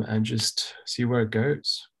 and just see where it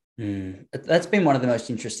goes. That's been one of the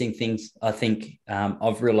most interesting things I think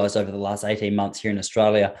I've realized over the last 18 months here in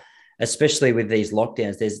Australia, especially with these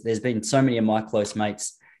lockdowns. There's been so many of my close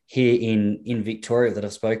mates here in Victoria that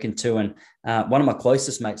I've spoken to. And one of my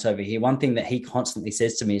closest mates over here, one thing that he constantly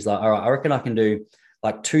says to me is like, all right, I reckon I can do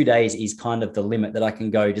like 2 days is kind of the limit that I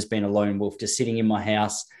can go just being a lone wolf, just sitting in my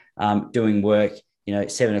house, doing work,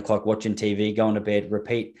 7 o'clock, watching TV, going to bed,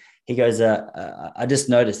 repeat. He goes, I just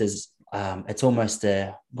noticed it's almost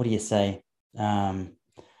what do you say? Not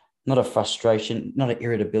a frustration, not an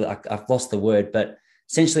irritability. I've lost the word, but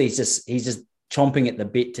essentially he's just chomping at the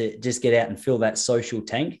bit to just get out and fill that social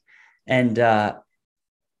tank. And I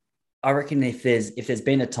reckon if there's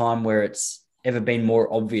been a time where it's ever been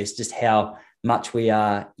more obvious just how much we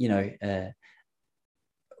are,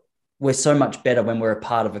 we're so much better when we're a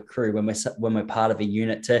part of a crew, when we're part of a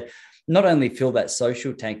unit, to not only fill that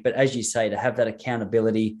social tank, but as you say, to have that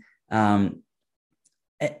accountability, and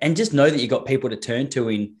just know that you've got people to turn to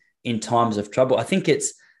in times of trouble. I think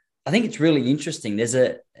it's really interesting. There's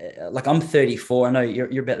I'm 34. I know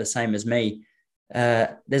you're about the same as me.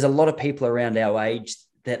 There's a lot of people around our age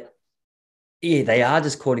that, yeah, they are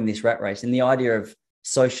just caught in this rat race, and the idea of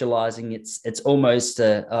socializing, it's almost,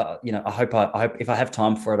 I hope if I have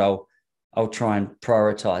time for it, I'll try and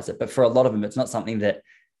prioritize it. But for a lot of them, it's not something that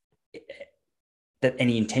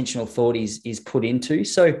any intentional thought is put into.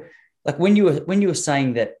 So like when you were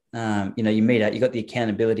saying that, you meet out, you got the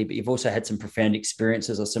accountability, but you've also had some profound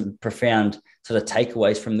experiences or some profound sort of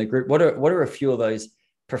takeaways from the group. What are a few of those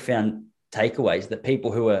profound takeaways that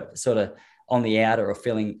people who are sort of on the outer or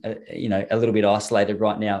feeling, a little bit isolated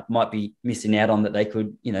right now might be missing out on, that they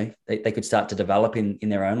could, they could start to develop in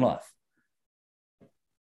their own life?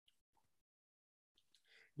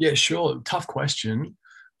 Yeah, sure. Tough question.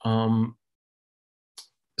 Um,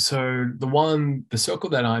 so the circle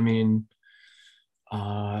that I'm in,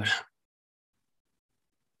 uh,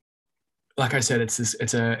 like I said,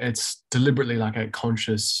 it's deliberately like a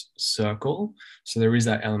conscious circle. So there is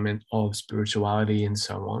that element of spirituality and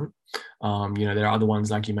so on. There are other ones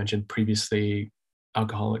like you mentioned previously,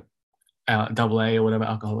 alcoholic, AA or whatever,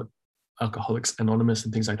 Alcoholics Anonymous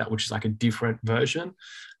and things like that, which is like a different version.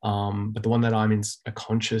 But the one that I'm in is a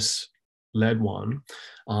conscious led one.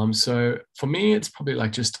 So for me, it's probably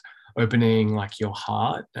like just opening like your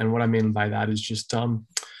heart. And what I mean by that is just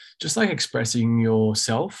like expressing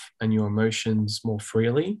yourself and your emotions more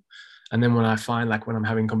freely. And then when I find like when I'm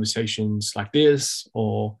having conversations like this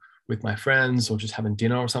or with my friends or just having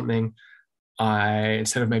dinner or something,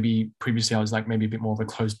 instead of maybe previously I was like maybe a bit more of a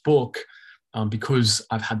closed book, because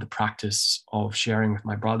I've had the practice of sharing with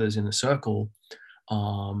my brothers in a circle.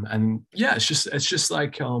 And yeah, it's just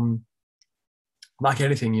like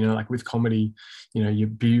anything, like with comedy, you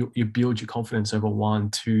build your confidence over 1,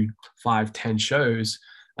 2, 5, 10 shows.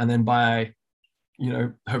 And then by,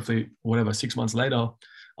 hopefully whatever, 6 months later,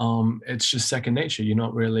 it's just second nature. You're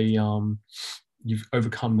not really, you've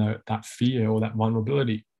overcome that fear or that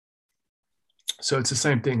vulnerability. So it's the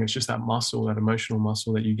same thing. It's just that muscle, that emotional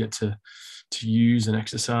muscle that you get to use and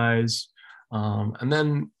exercise. And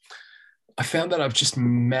then I found that I've just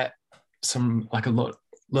met some, like a lot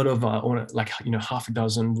of half a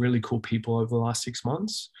dozen really cool people over the last 6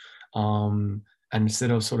 months. And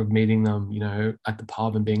instead of sort of meeting them, at the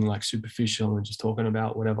pub and being like superficial and just talking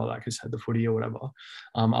about whatever, like I said, the footy or whatever,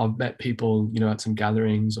 I've met people, at some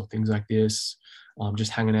gatherings or things like this,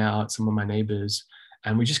 just hanging out, some of my neighbors,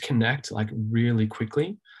 and we just connect like really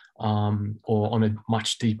quickly, or on a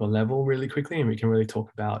much deeper level really quickly. And we can really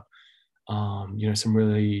talk about, some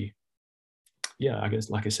really, I guess,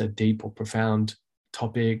 like I said, deep or profound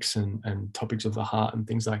topics and topics of the heart and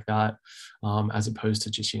things like that, as opposed to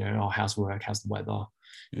just, how's work, how's the weather,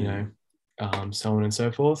 so on and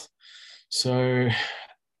so forth. So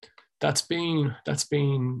that's been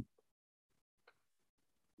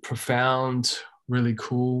profound, really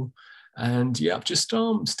cool. And yeah, I've just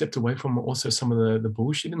stepped away from also some of the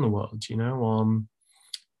bullshit in the world,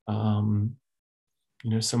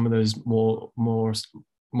 some of those more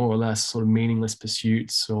or less sort of meaningless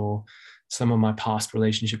pursuits, or some of my past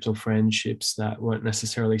relationships or friendships that weren't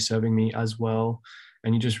necessarily serving me as well.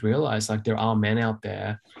 And you just realize like there are men out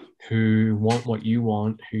there who want what you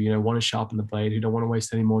want, who, want to sharpen the blade, who don't want to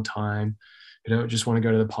waste any more time, who don't just want to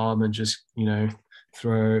go to the pub and just,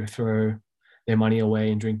 throw their money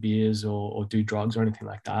away and drink beers or do drugs or anything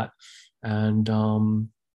like that. And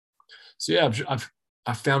so yeah,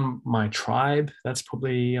 I've found my tribe. That's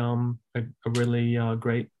probably a really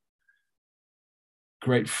great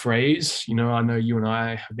phrase. I know you and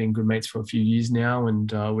I have been good mates for a few years now,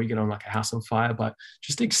 and we get on like a house on fire, but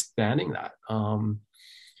just expanding that.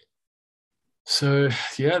 So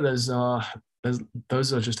yeah, there's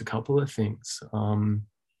those are just a couple of things.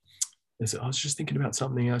 I was just thinking about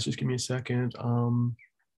something else. Just give me a second.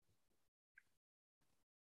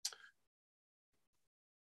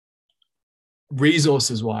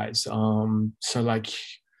 Resources wise, so like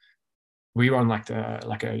we run like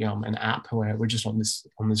an app where we're just on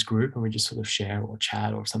this group and we just sort of share or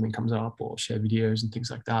chat, or if something comes up, or share videos and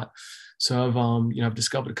things like that. So I've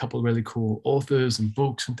discovered a couple of really cool authors and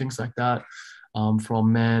books and things like that,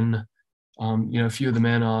 from men. A few of the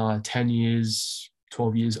men are 10 years,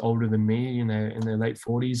 12 years older than me, in their late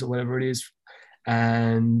 40s or whatever it is.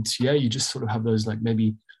 And yeah, you just sort of have those like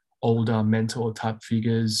maybe older mentor type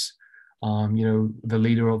figures. The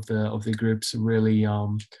leader of the group's a really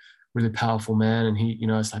powerful man, and he,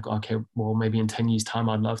 it's like, okay, well, maybe in 10 years time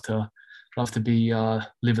I'd love to be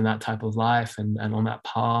living that type of life and on that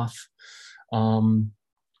path.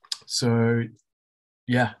 So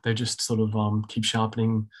yeah, they just sort of keep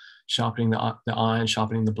sharpening the iron,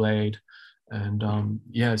 sharpening the blade. And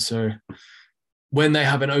so when they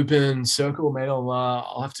have an open circle, mate,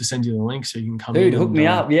 I'll have to send you the link so you can come Dude, in. hook me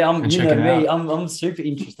up. Yeah, me. I'm super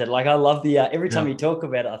interested. Like, I love the every time you talk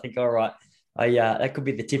about it, I think, all right, that could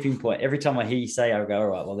be the tipping point. Every time I hear you say, I go, all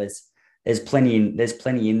right, well, there's plenty in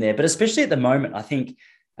there. But especially at the moment, I think,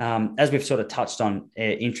 as we've sort of touched on,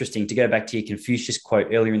 interesting to go back to your Confucius quote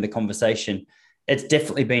earlier in the conversation. It's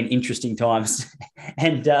definitely been interesting times,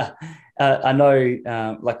 and I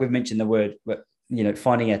know, like we've mentioned the word,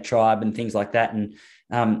 finding a tribe and things like that. And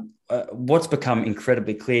what's become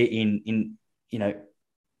incredibly clear in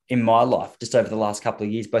my life just over the last couple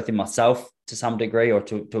of years, both in myself to some degree or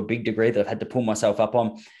to a big degree that I've had to pull myself up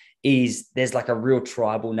on, is there's like a real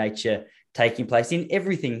tribal nature taking place in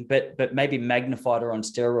everything, but maybe magnified or on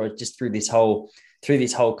steroids just through this whole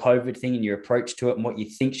COVID thing and your approach to it and what you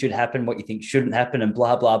think should happen, what you think shouldn't happen, and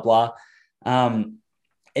blah blah blah.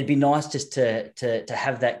 It'd be nice just to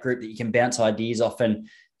have that group that you can bounce ideas off. And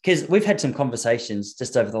because we've had some conversations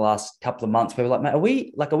just over the last couple of months where we're like,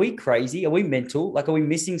 mate, are we crazy? Are we mental? Like, are we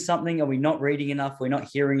missing something? Are we not reading enough? Are we not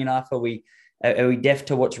hearing enough? Are we deaf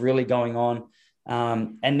to what's really going on?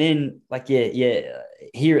 And then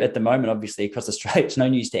here at the moment, obviously across Australia, it's no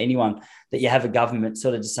news to anyone that you have a government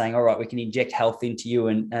sort of just saying, all right, we can inject health into you.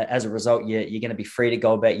 And as a result, you're going to be free to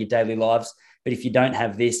go about your daily lives. But if you don't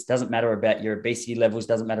have this, doesn't matter about your obesity levels,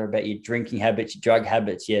 doesn't matter about your drinking habits, your drug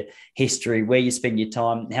habits, your history, where you spend your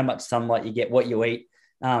time, how much sunlight you get, what you eat.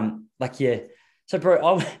 So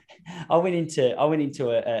bro, I went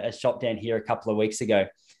into a shop down here a couple of weeks ago,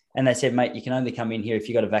 and they said, mate, you can only come in here if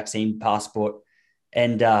you got a vaccine passport.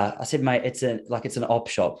 And I said, mate, it's an op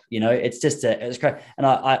shop, it's just it was great. And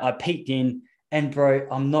I peeked in, and bro,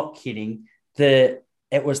 I'm not kidding. There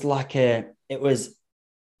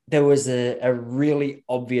was a really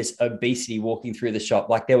obvious obesity walking through the shop.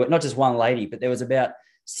 Like, there were not just one lady, but there was about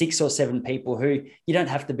 6 or 7 people who, you don't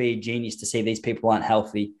have to be a genius to see these people aren't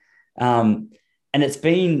healthy. And it's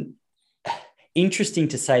been interesting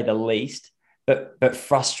to say the least, but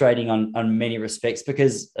frustrating on many respects,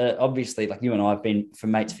 because obviously, like, you and I have been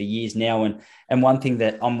mates for years now. And one thing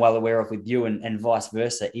that I'm well aware of with you and vice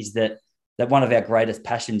versa is that one of our greatest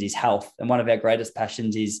passions is health. And one of our greatest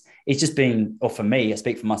passions is just being, or for me, I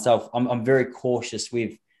speak for myself, I'm very cautious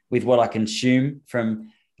with what I consume, from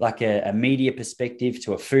like a media perspective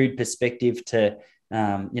to a food perspective to,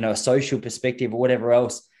 a social perspective or whatever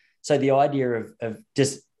else. So the idea of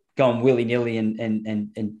just going willy-nilly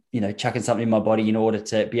and chucking something in my body in order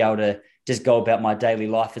to be able to just go about my daily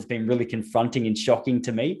life has been really confronting and shocking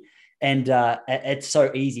to me. And it's so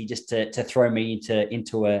easy just to throw me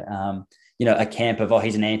into a camp of, oh,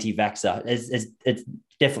 he's an anti-vaxxer. It's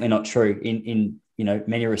definitely not true in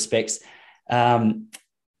many respects.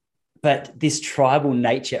 But this tribal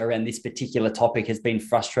nature around this particular topic has been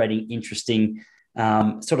frustrating, interesting,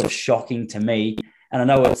 sort of shocking to me. And I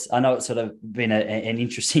know it's sort of been an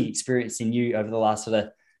interesting experience in you over the last sort of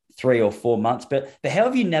 3 or 4 months. But how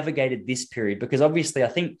have you navigated this period? Because obviously, I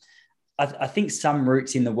think some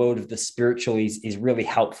roots in the world of the spiritual is really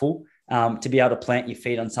helpful, to be able to plant your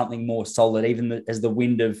feet on something more solid, even as the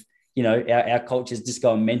wind of our culture's just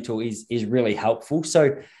going mental is really helpful.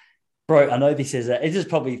 So, bro, I know this is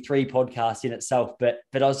probably 3 podcasts in itself, but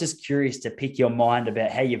I was just curious to pick your mind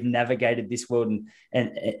about how you've navigated this world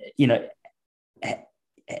and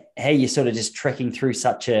how you're sort of just trekking through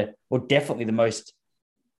definitely the most,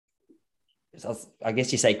 I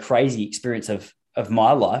guess you say, crazy experience of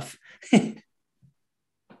my life.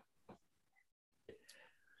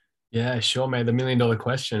 Yeah, sure, mate. The $1 million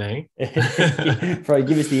question, eh? Bro,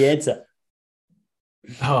 give us the answer.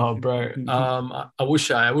 Oh, bro. I wish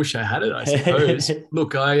I had it, I suppose.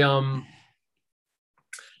 Look,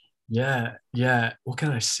 yeah. What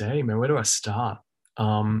can I say, man? Where do I start?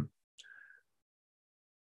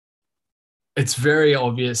 It's very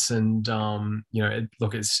obvious, and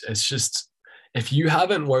it's just, if you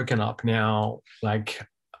haven't woken up now, like,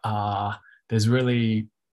 there's really,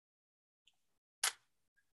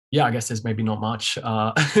 I guess there's maybe not much,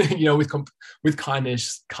 with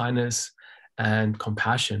kindness and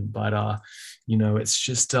compassion, but it's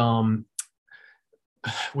just,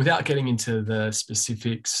 without getting into the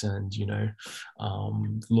specifics and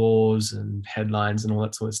laws and headlines and all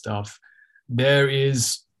that sort of stuff, there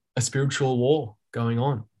is a spiritual war going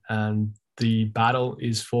on, and the battle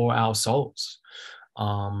is for our souls.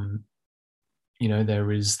 There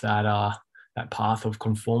is that path of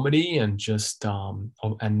conformity and just and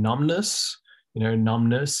numbness.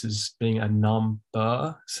 Numbness is being a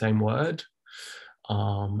number, same word,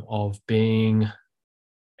 of being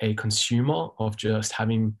a consumer, of just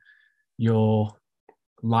having your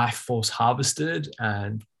life force harvested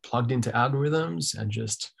and plugged into algorithms and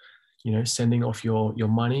just sending off your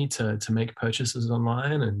money to make purchases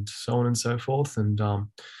online and so on and so forth. And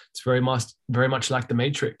it's very much like the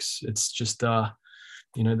Matrix. It's just there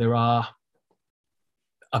are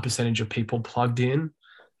a percentage of people plugged in,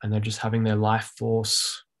 and they're just having their life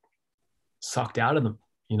force sucked out of them.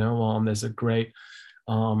 There's a great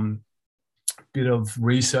bit of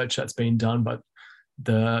research that's been done, but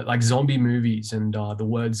the zombie movies and the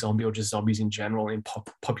word zombie, or just zombies in general in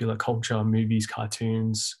popular culture, movies,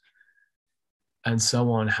 cartoons, and so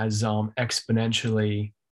on, has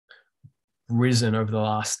exponentially risen over the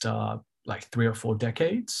last 3 or 4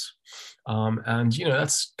 decades. And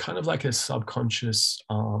that's kind of like a subconscious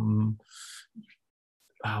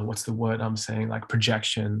what's the word I'm saying, like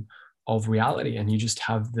projection of reality, and you just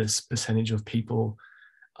have this percentage of people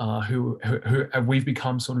who we've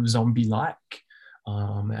become sort of zombie-like,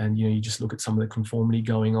 and you just look at some of the conformity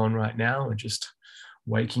going on right now, and just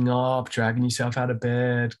waking up, dragging yourself out of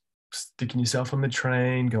bed, sticking yourself on the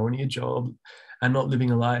train, going to your job, and not living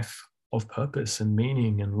a life of purpose and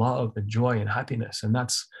meaning and love and joy and happiness. And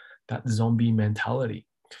that's that zombie mentality.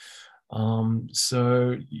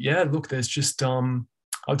 So yeah, look, there's just I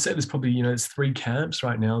would say there's probably there's three camps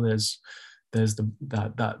right now. There's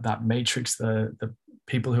that matrix, the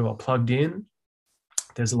people who are plugged in.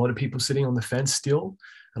 There's a lot of people sitting on the fence still,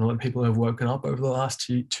 and a lot of people have woken up over the last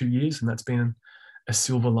 2 years, and that's been a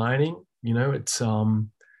silver lining. It's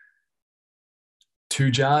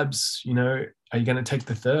 2 jabs. Are you going to take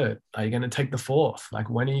the third? Are you going to take the fourth? Like,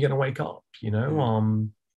 when are you going to wake up?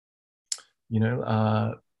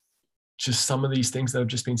 Just some of these things that have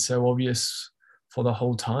just been so obvious for the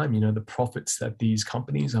whole time. The profits that these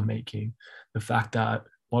companies are making, the fact that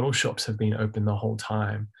bottle shops have been open the whole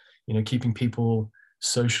time, keeping people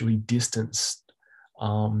socially distanced.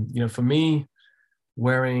 For me,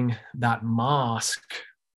 wearing that mask,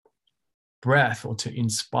 breath, or to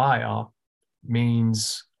inspire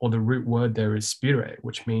means, or the root word there is spirit,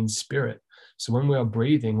 which means spirit. So when we are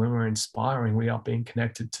breathing, when we're inspiring, we are being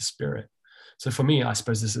connected to spirit. So for me, I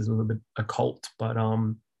suppose this is a little bit occult, but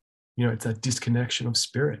it's a disconnection of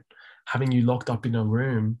spirit. Having you locked up in a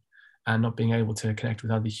room and not being able to connect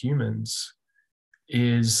with other humans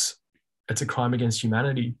it's a crime against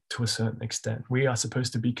humanity to a certain extent. We are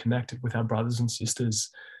supposed to be connected with our brothers and sisters,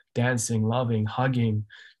 dancing, loving, hugging,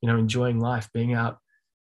 enjoying life, being out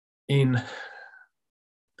in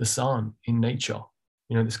the sun, in nature.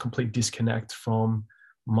 This complete disconnect from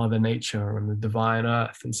Mother Nature and the divine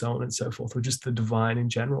earth and so on and so forth, or just the divine in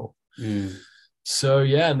general. So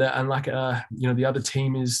yeah, and the other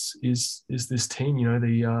team is this team.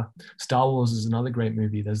 The Star Wars is another great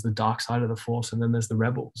movie. There's the dark side of the Force, and then there's the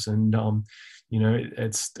rebels. And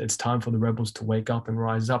it's time for the rebels to wake up and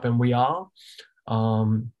rise up, and we are.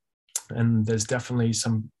 And there's definitely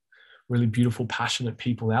some really beautiful, passionate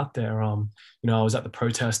people out there. I was at the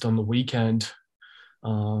protest on the weekend,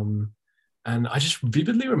 and I just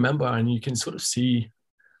vividly remember, and you can sort of see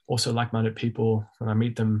also like-minded people when I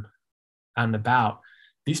meet them and about,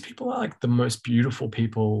 these people are like the most beautiful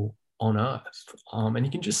people on earth, and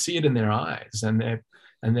you can just see it in their eyes and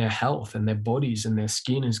their health and their bodies, and their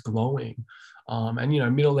skin is glowing,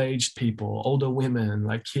 and middle-aged people, older women,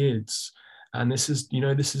 like kids, and this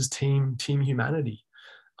is team humanity.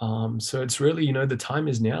 So it's really, the time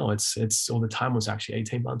is now. Or the time was actually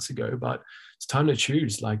 18 months ago, but it's time to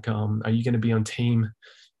choose. Like, are you going to be on team,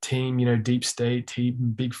 deep state,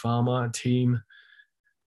 team big pharma, team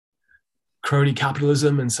crony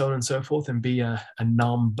capitalism, and so on and so forth, and be a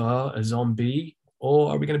number, a zombie? Or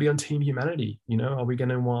are we going to be on team humanity? Are we going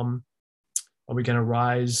to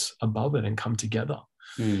rise above it and come together?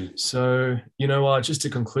 So, just to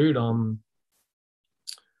conclude,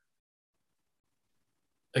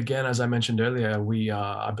 again, as I mentioned earlier,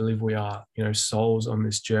 I believe we are, souls on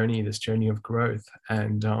this journey of growth.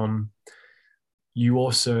 And you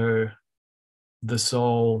also, the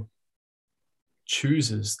soul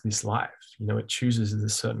chooses this life, it chooses a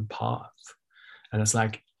certain path. And it's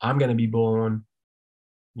like, I'm going to be born,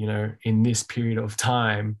 in this period of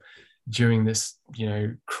time during this,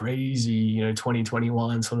 crazy,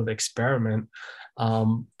 2021 sort of experiment,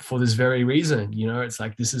 for this very reason. It's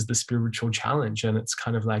like, this is the spiritual challenge, and it's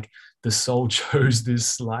kind of like the soul chose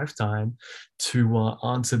this lifetime to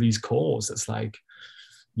answer these calls. It's like,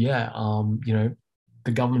 yeah,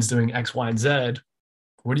 the government's doing X, Y, and Z.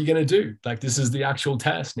 What are you going to do? Like, this is the actual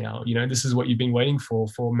test now. This is what you've been waiting for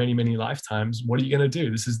many, many lifetimes. What are you going to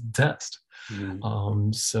do? This is the test.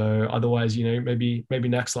 So otherwise, maybe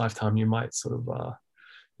next lifetime you might sort of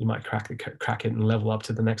you might crack it and level up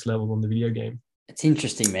to the next level on the video game. It's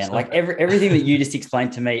interesting, man. So, like everything that you just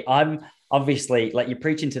explained to me, I'm obviously, like, you're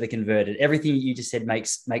preaching to the converted. Everything you just said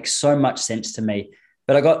makes so much sense to me.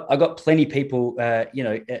 But I got plenty of people,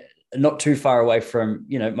 not too far away from,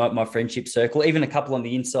 my friendship circle, even a couple on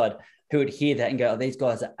the inside, who would hear that and go, oh, these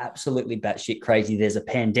guys are absolutely batshit crazy. There's a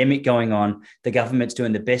pandemic going on. The government's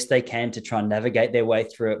doing the best they can to try and navigate their way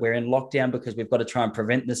through it. We're in lockdown because we've got to try and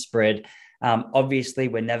prevent the spread. Obviously,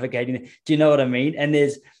 we're navigating. Do you know what I mean? And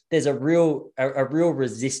there's a real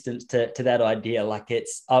resistance to that idea. Like,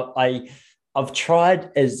 it's I've tried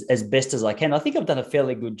as best as I can. I think I've done a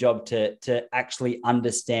fairly good job to actually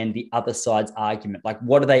understand the other side's argument. Like,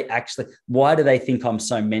 why do they think I'm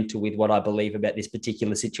so mental with what I believe about this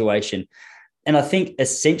particular situation? And I think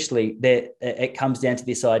essentially that it comes down to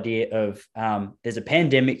this idea of there's a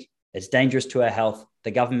pandemic, it's dangerous to our health,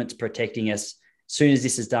 the government's protecting us. As soon as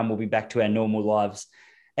this is done, we'll be back to our normal lives.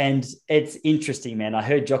 And it's interesting, man. I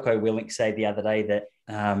heard Jocko Willink say the other day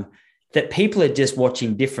that people are just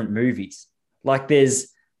watching different movies. Like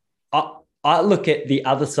I look at the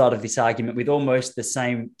other side of this argument with almost the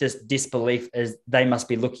same just disbelief as they must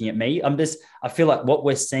be looking at me. I feel like what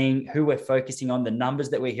we're seeing, who we're focusing on, the numbers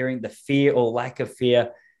that we're hearing, the fear or lack of fear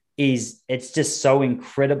it's just so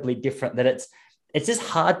incredibly different that it's just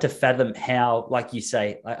hard to fathom how, like you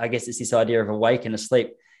say, I guess it's this idea of awake and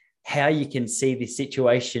asleep, how you can see this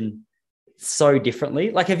situation so differently.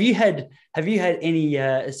 Like, have you had any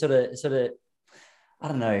sort of, I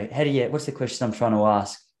don't know, what's the question I'm trying to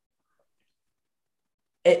ask?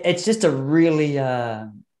 It's just a really,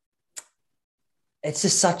 it's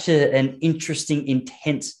just such an interesting,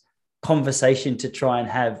 intense conversation to try and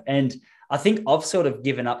have. And I think I've sort of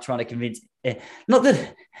given up trying to convince, not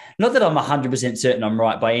that I'm 100% certain I'm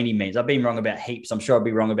right by any means. I've been wrong about heaps. I'm sure I'll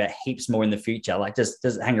be wrong about heaps more in the future. Like just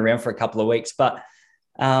hang around for a couple of weeks. But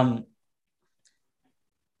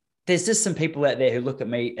there's just some people out there who look at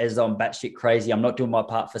me as I'm batshit crazy. I'm not doing my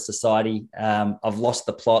part for society. I've lost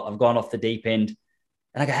the plot. I've gone off the deep end.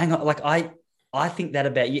 And I go, hang on, like I think that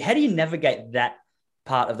about you. How do you navigate that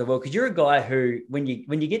part of the world? Because you're a guy who, when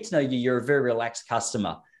you get to know you, you're a very relaxed customer,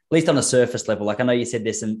 at least on a surface level. Like I know you said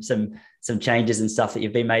there's some changes and stuff that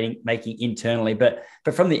you've been making internally, but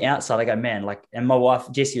from the outside, I go, man, like, and my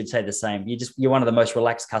wife Jessie would say the same. You're one of the most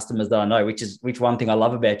relaxed customers that I know, which one thing I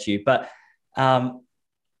love about you. But how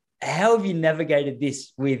have you navigated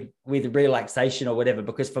this with relaxation or whatever?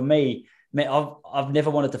 Because for me, man, I've never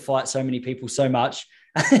wanted to fight so many people so much.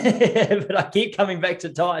 But I keep coming back to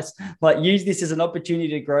Tice. Like, use this as an opportunity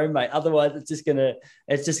to grow, mate. Otherwise, it's just gonna,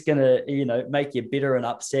 make you bitter and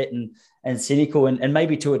upset and cynical, and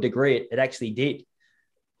maybe to a degree it actually did.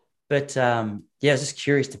 But I was just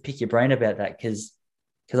curious to pick your brain about that because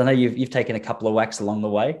I know you've taken a couple of whacks along the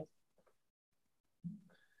way.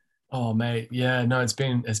 Oh, mate, yeah, no, it's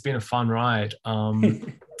been a fun ride.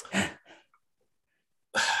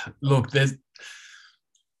 Look, there's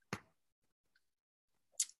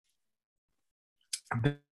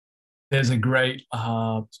a great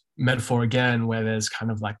metaphor again where there's kind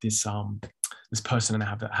of like this person and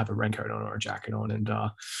have a raincoat on or a jacket on, and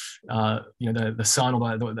the sun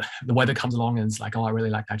or the weather comes along and it's like, oh, I really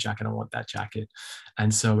like that jacket, I want that jacket,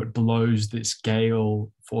 and so it blows this gale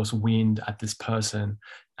force wind at this person,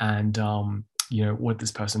 and what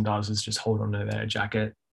this person does is just hold on to their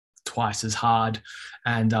jacket twice as hard,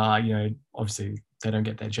 and obviously they don't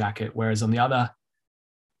get their jacket. Whereas on the other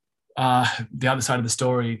side of the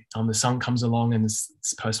story, the sun comes along and this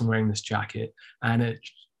person wearing this jacket, and it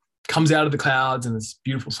comes out of the clouds and it's a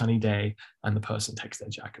beautiful sunny day, and the person takes their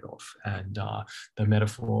jacket off. And the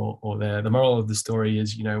metaphor or the moral of the story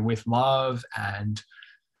is, with love and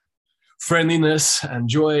friendliness and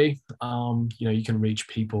joy, you can reach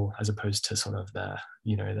people, as opposed to sort of the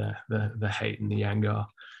hate and the anger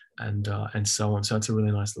and so on. So it's a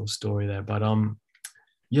really nice little story there. But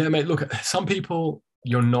yeah, mate, look, some people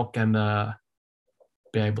you're not gonna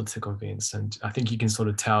be able to convince, and I think you can sort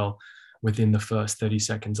of tell within the first 30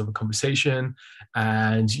 seconds of a conversation,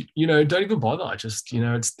 and don't even bother. Just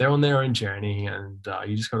they're on their own journey, and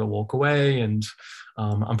you just got to walk away. And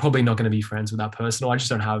I'm probably not going to be friends with that person, or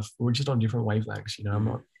we're just on different wavelengths.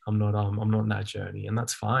 I'm not on that journey, and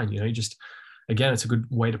that's fine. You just, again, it's a good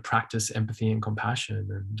way to practice empathy and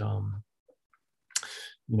compassion, and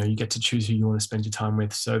you get to choose who you want to spend your time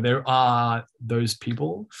with. So there are those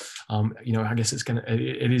people. I guess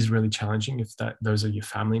it is really challenging if those are your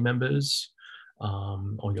family members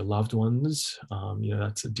or your loved ones.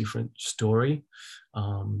 That's a different story.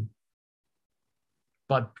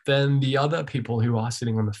 But then the other people who are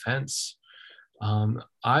sitting on the fence, the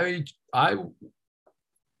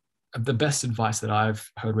best advice that I've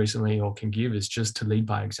heard recently or can give is just to lead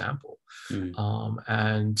by example.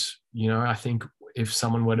 And I think if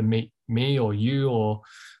someone were to meet me or you, or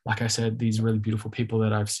like I said, these really beautiful people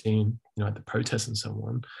that I've seen, at the protests and so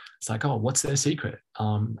on, it's like, oh, what's their secret?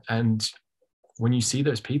 And when you see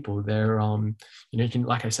those people, they're, you can,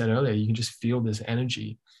 like I said earlier, you can just feel this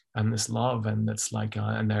energy and this love, and it's like,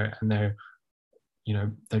 and they're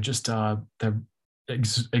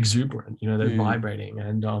exuberant, they're vibrating,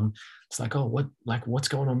 and it's like, oh, what's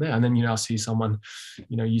going on there? And then I'll see someone,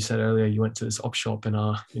 you said earlier you went to this op shop, and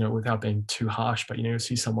without being too harsh, but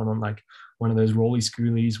see someone on like one of those rolly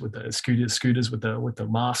schoolies with the scooters with the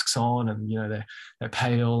masks on, and they're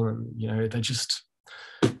pale, and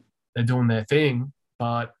they're doing their thing,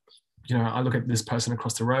 but you know, I look at this person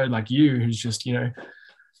across the road like you, who's just, you know,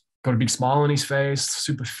 got a big smile on his face,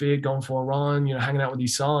 super fit, going for a run, you know, hanging out with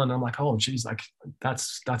his son. I'm like, oh geez, like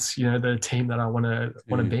that's you know, the team that I want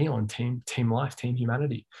to be on, team life, team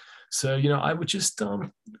humanity. So, you know, I would just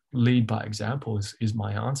lead by example is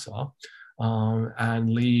my answer,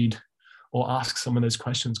 and lead or ask some of those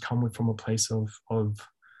questions come from a place of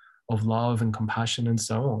love and compassion and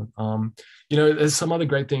so on. You know, there's some other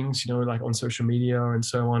great things, you know, like on social media and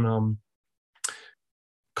so on.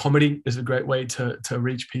 Comedy is a great way to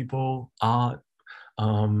reach people. Art,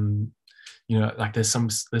 you know, like there's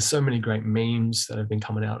so many great memes that have been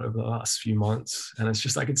coming out over the last few months, and it's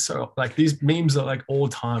just like, it's so like these memes are like all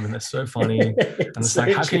time and they're so funny, and it's So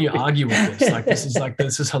like, how can you true. argue with this? Like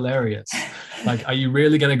this is hilarious. Like, are you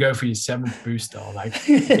really going to go for your 7th booster like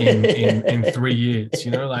in 3 years?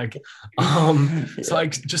 You know, like so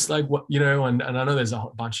like just like what, you know, and I know there's a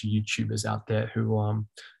bunch of YouTubers out there who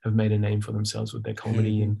have made a name for themselves with their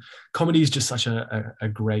comedy, and comedy is just such a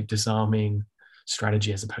great disarming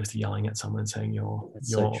strategy, as opposed to yelling at someone and saying you're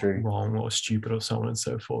so true. wrong or stupid or so on and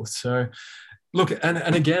so forth. So look,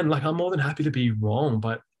 and again, like I'm more than happy to be wrong,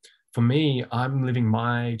 but for me, I'm living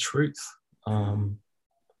my truth. I'm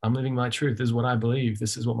living my truth. This is what I believe.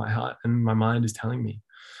 This is what my heart and my mind is telling me.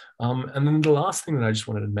 And then the last thing that I just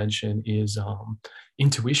wanted to mention is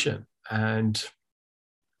intuition. And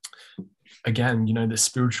again, you know, the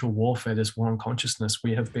spiritual warfare, this war on consciousness,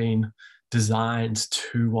 we have been designed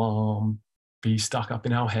to be stuck up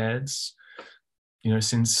in our heads, you know,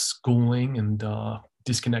 since schooling, and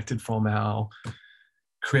disconnected from our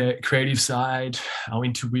creative side, our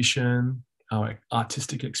intuition, our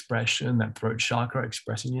artistic expression, that throat chakra,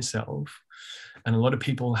 expressing yourself. And a lot of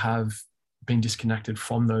people have been disconnected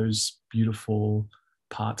from those beautiful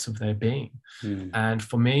parts of their being. And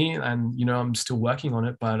for me, and you know, I'm still working on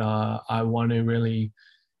it, but I want to really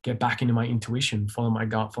get back into my intuition, follow my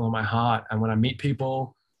gut, follow my heart. And when I meet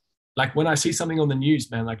people, like when I see something on the news,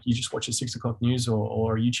 man, like you just watch a 6 o'clock news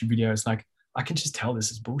or a YouTube video, it's like, I can just tell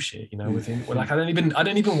this is bullshit, you know, within, like, I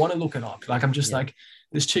don't even want to look it up. Like, I'm just like,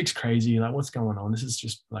 this chick's crazy. Like, what's going on? This is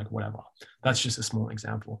just like, whatever. That's just a small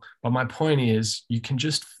example. But my point is, you can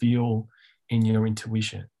just feel in your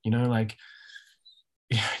intuition, you know, like,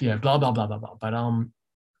 yeah, blah, blah, blah, blah, blah. But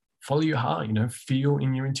follow your heart, you know, feel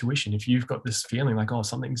in your intuition. If you've got this feeling like, oh,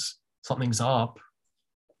 something's up,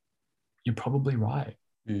 you're probably right.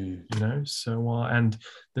 You know, so and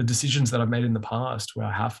the decisions that I've made in the past where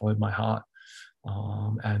I have followed my heart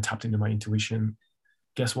and tapped into my intuition,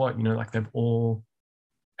 guess what, you know, like they've all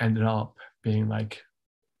ended up being like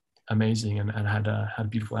amazing and had a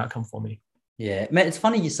beautiful outcome for me. Yeah, man, it's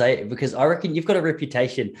funny you say it, because I reckon you've got a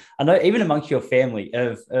reputation. I know even amongst your family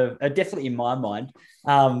of definitely in my mind,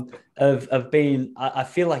 of being. I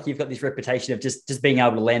feel like you've got this reputation of just being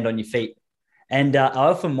able to land on your feet. And I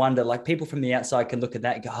often wonder, like, people from the outside can look at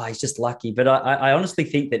that and go, oh, he's just lucky. But I honestly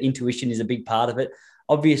think that intuition is a big part of it.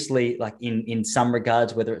 Obviously, like in some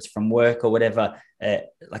regards, whether it's from work or whatever,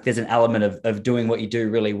 like there's an element of doing what you do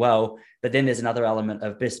really well. But then there's another element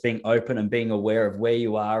of just being open and being aware of where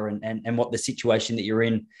you are and what the situation that you're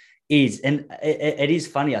in is. And it is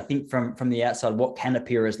funny, I think, from the outside, what can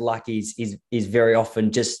appear as luck is very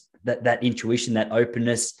often just that intuition, that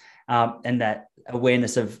openness, and that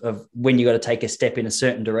awareness of when you got to take a step in a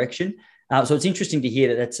certain direction. So it's interesting to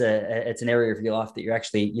hear that it's an area of your life that you're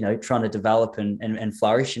actually, you know, trying to develop and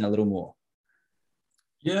flourish in a little more.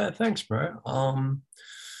 Yeah, thanks, bro.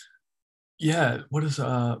 Yeah, what is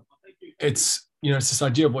it's, you know, it's this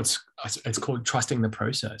idea of it's called trusting the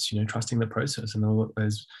process. You know, trusting the process, and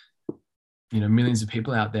there's, you know, millions of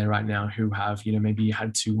people out there right now who have, you know, maybe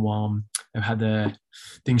had to have had their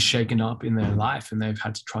things shaken up in their life, and they've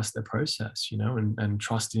had to trust their process, you know, and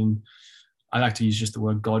trust in, I like to use just the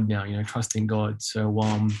word God now, you know, trust in God.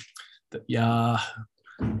 So yeah,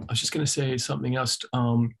 I was just going to say something else.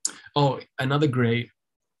 Another great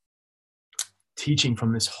teaching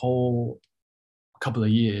from this whole couple of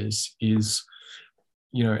years is,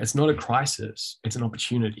 you know, it's not a crisis, it's an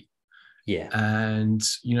opportunity. Yeah. And,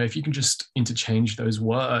 you know, if you can just interchange those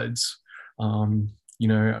words, you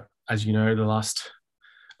know, as you know,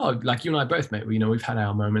 like you and I both, mate, you know, we've had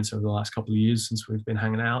our moments over the last couple of years since we've been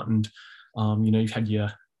hanging out, and, you know, you've had your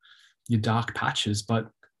dark patches, but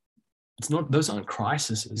those aren't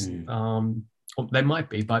crises. They might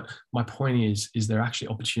be, but my point is they're actually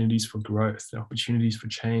opportunities for growth, they're opportunities for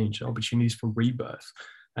change, they're opportunities for rebirth.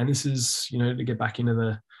 And this is, you know, to get back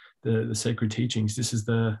into the sacred teachings, this is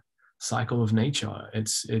the cycle of nature.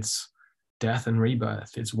 It's death and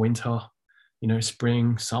rebirth. It's winter, you know,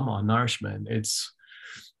 spring, summer, nourishment. It's,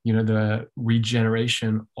 you know, the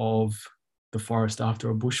regeneration of the forest after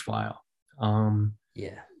a bushfire.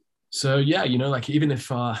 Yeah. So yeah, you know, like even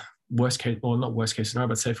if worst case, or not worst case scenario,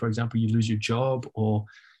 but say for example you lose your job, or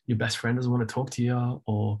your best friend doesn't want to talk to you,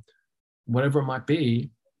 or whatever it might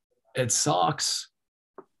be, it sucks.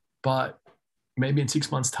 But maybe in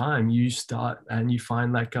 6 months' time, you start and you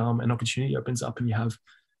find like an opportunity opens up, and you have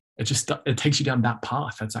it takes you down that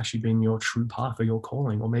path that's actually been your true path or your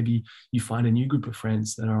calling. Or maybe you find a new group of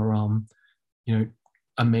friends that are you know,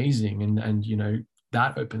 amazing, and you know,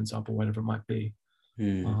 that opens up, or whatever it might be.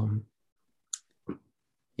 Yeah,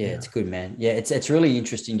 it's good, man. Yeah, it's really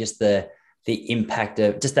interesting, just the impact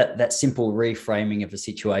of just that simple reframing of a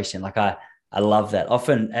situation. Like I love that.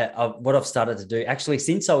 Often what I've started to do, actually,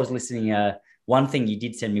 since I was listening, one thing you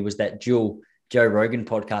did send me was that Joe Rogan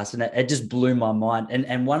podcast, and it just blew my mind.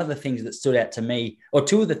 And one of the things that stood out to me, or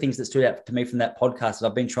two of the things that stood out to me from that podcast that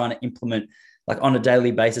I've been trying to implement like on a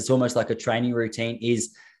daily basis, almost like a training routine,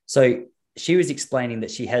 is, so she was explaining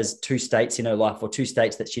that she has two states in her life, or two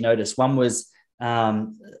states that she noticed. One was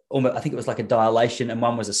almost, I think it was like a dilation, and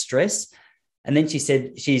one was a stress. And then she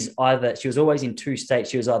said she was always in two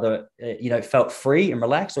states. She was either, felt free and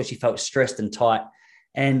relaxed, or she felt stressed and tight.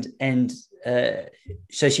 And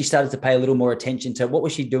so she started to pay a little more attention to what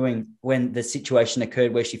was she doing when the situation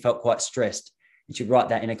occurred where she felt quite stressed. And she'd write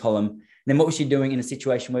that in a column. And then what was she doing in a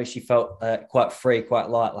situation where she felt quite free, quite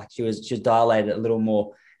light, like she was dilated a little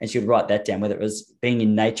more. And she would write that down, whether it was being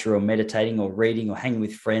in nature, or meditating, or reading, or hanging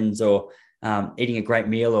with friends, or eating a great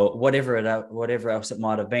meal, or whatever else it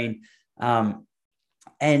might have been. And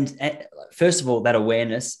first of all, that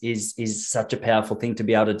awareness is such a powerful thing to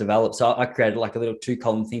be able to develop. So I created like a little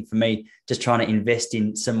 2-column thing for me, just trying to invest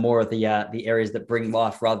in some more of the areas that bring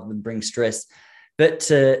life rather than bring stress. But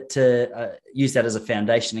to use that as a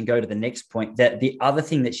foundation and go to the next point, that the other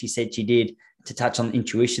thing that she said she did, to touch on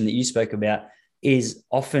intuition that you spoke about, is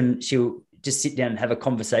often she'll just sit down and have a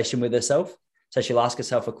conversation with herself. So she'll ask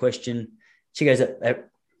herself a question. She goes,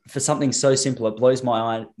 for something so simple, it blows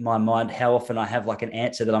my mind how often I have like an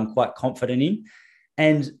answer that I'm quite confident in.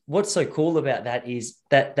 And what's so cool about that is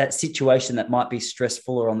that situation that might be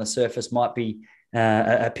stressful, or on the surface might be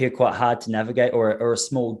appear quite hard to navigate, or a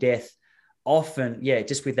small death, often, yeah,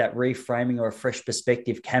 just with that reframing or a fresh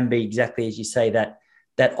perspective, can be exactly as you say, that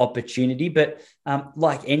opportunity. But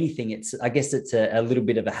like anything, I guess it's a little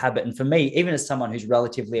bit of a habit. And for me, even as someone who's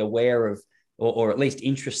relatively aware of, or at least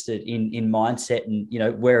interested in mindset and, you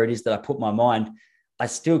know, where it is that I put my mind, I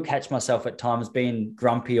still catch myself at times being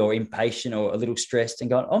grumpy or impatient or a little stressed and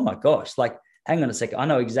going, oh my gosh, like, hang on a second, I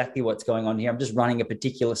know exactly what's going on here. I'm just running a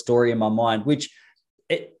particular story in my mind, which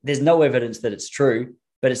there's no evidence that it's true,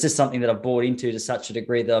 but it's just something that I've bought into to such a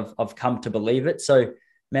degree that I've come to believe it. So,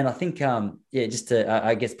 man, I think, just to,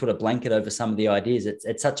 I guess, put a blanket over some of the ideas,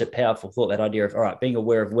 it's such a powerful thought, that idea of, all right, being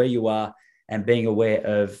aware of where you are and being aware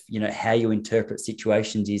of, you know, how you interpret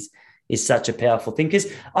situations is such a powerful thing.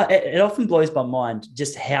 Because it often blows my mind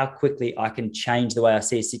just how quickly I can change the way I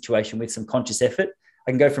see a situation with some conscious effort.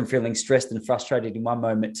 I can go from feeling stressed and frustrated in one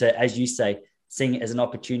moment to, as you say, seeing it as an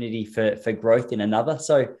opportunity for growth in another.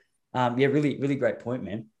 So, really, really great point,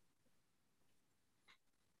 man.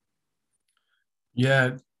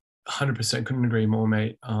 Yeah, 100%. Couldn't agree more,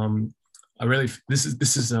 mate. This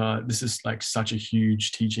is like such a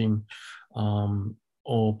huge teaching,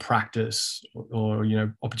 or practice, or you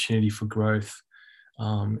know, opportunity for growth,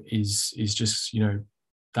 is just, you know,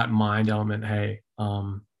 that mind element. Hey,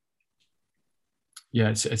 yeah,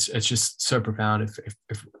 it's just so profound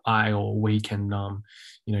if I or we can,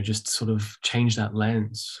 you know, just sort of change that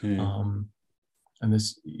lens. And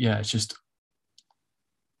it's just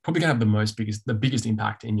probably gonna have the biggest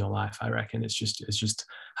impact in your life, I reckon. It's just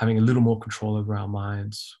having a little more control over our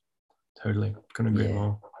minds. Totally, couldn't agree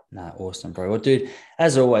more. No, awesome, bro. Well, dude,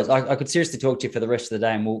 as always, I could seriously talk to you for the rest of the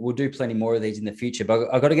day, and we'll do plenty more of these in the future.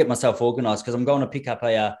 But I've got to get myself organised, because I'm going to pick up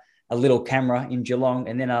a little camera in Geelong,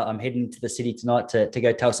 and then I'm heading to the city tonight to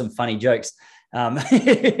go tell some funny jokes.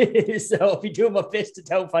 So I'll be doing my best to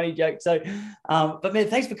tell funny jokes. So, but man,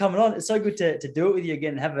 thanks for coming on. It's so good to do it with you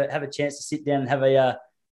again, and have a chance to sit down and have a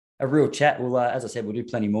real chat. We'll, as I said, we'll do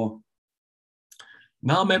plenty more.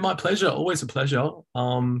 No, man, my pleasure. Always a pleasure.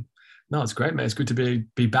 No, it's great, mate. It's good to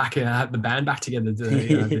be back and have the band back together,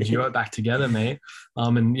 the duo back together, mate.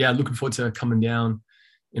 And yeah, looking forward to coming down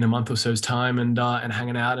in a month or so's time and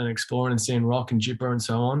hanging out and exploring and seeing Rock and Jipper and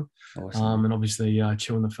so on. Awesome. And obviously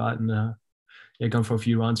chilling the flat and going for a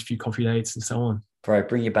few runs, a few coffee dates and so on. Bro,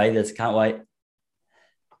 bring your bathers. Can't wait.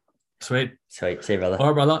 Sweet. See you, brother. All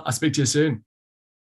right, brother. I'll speak to you soon.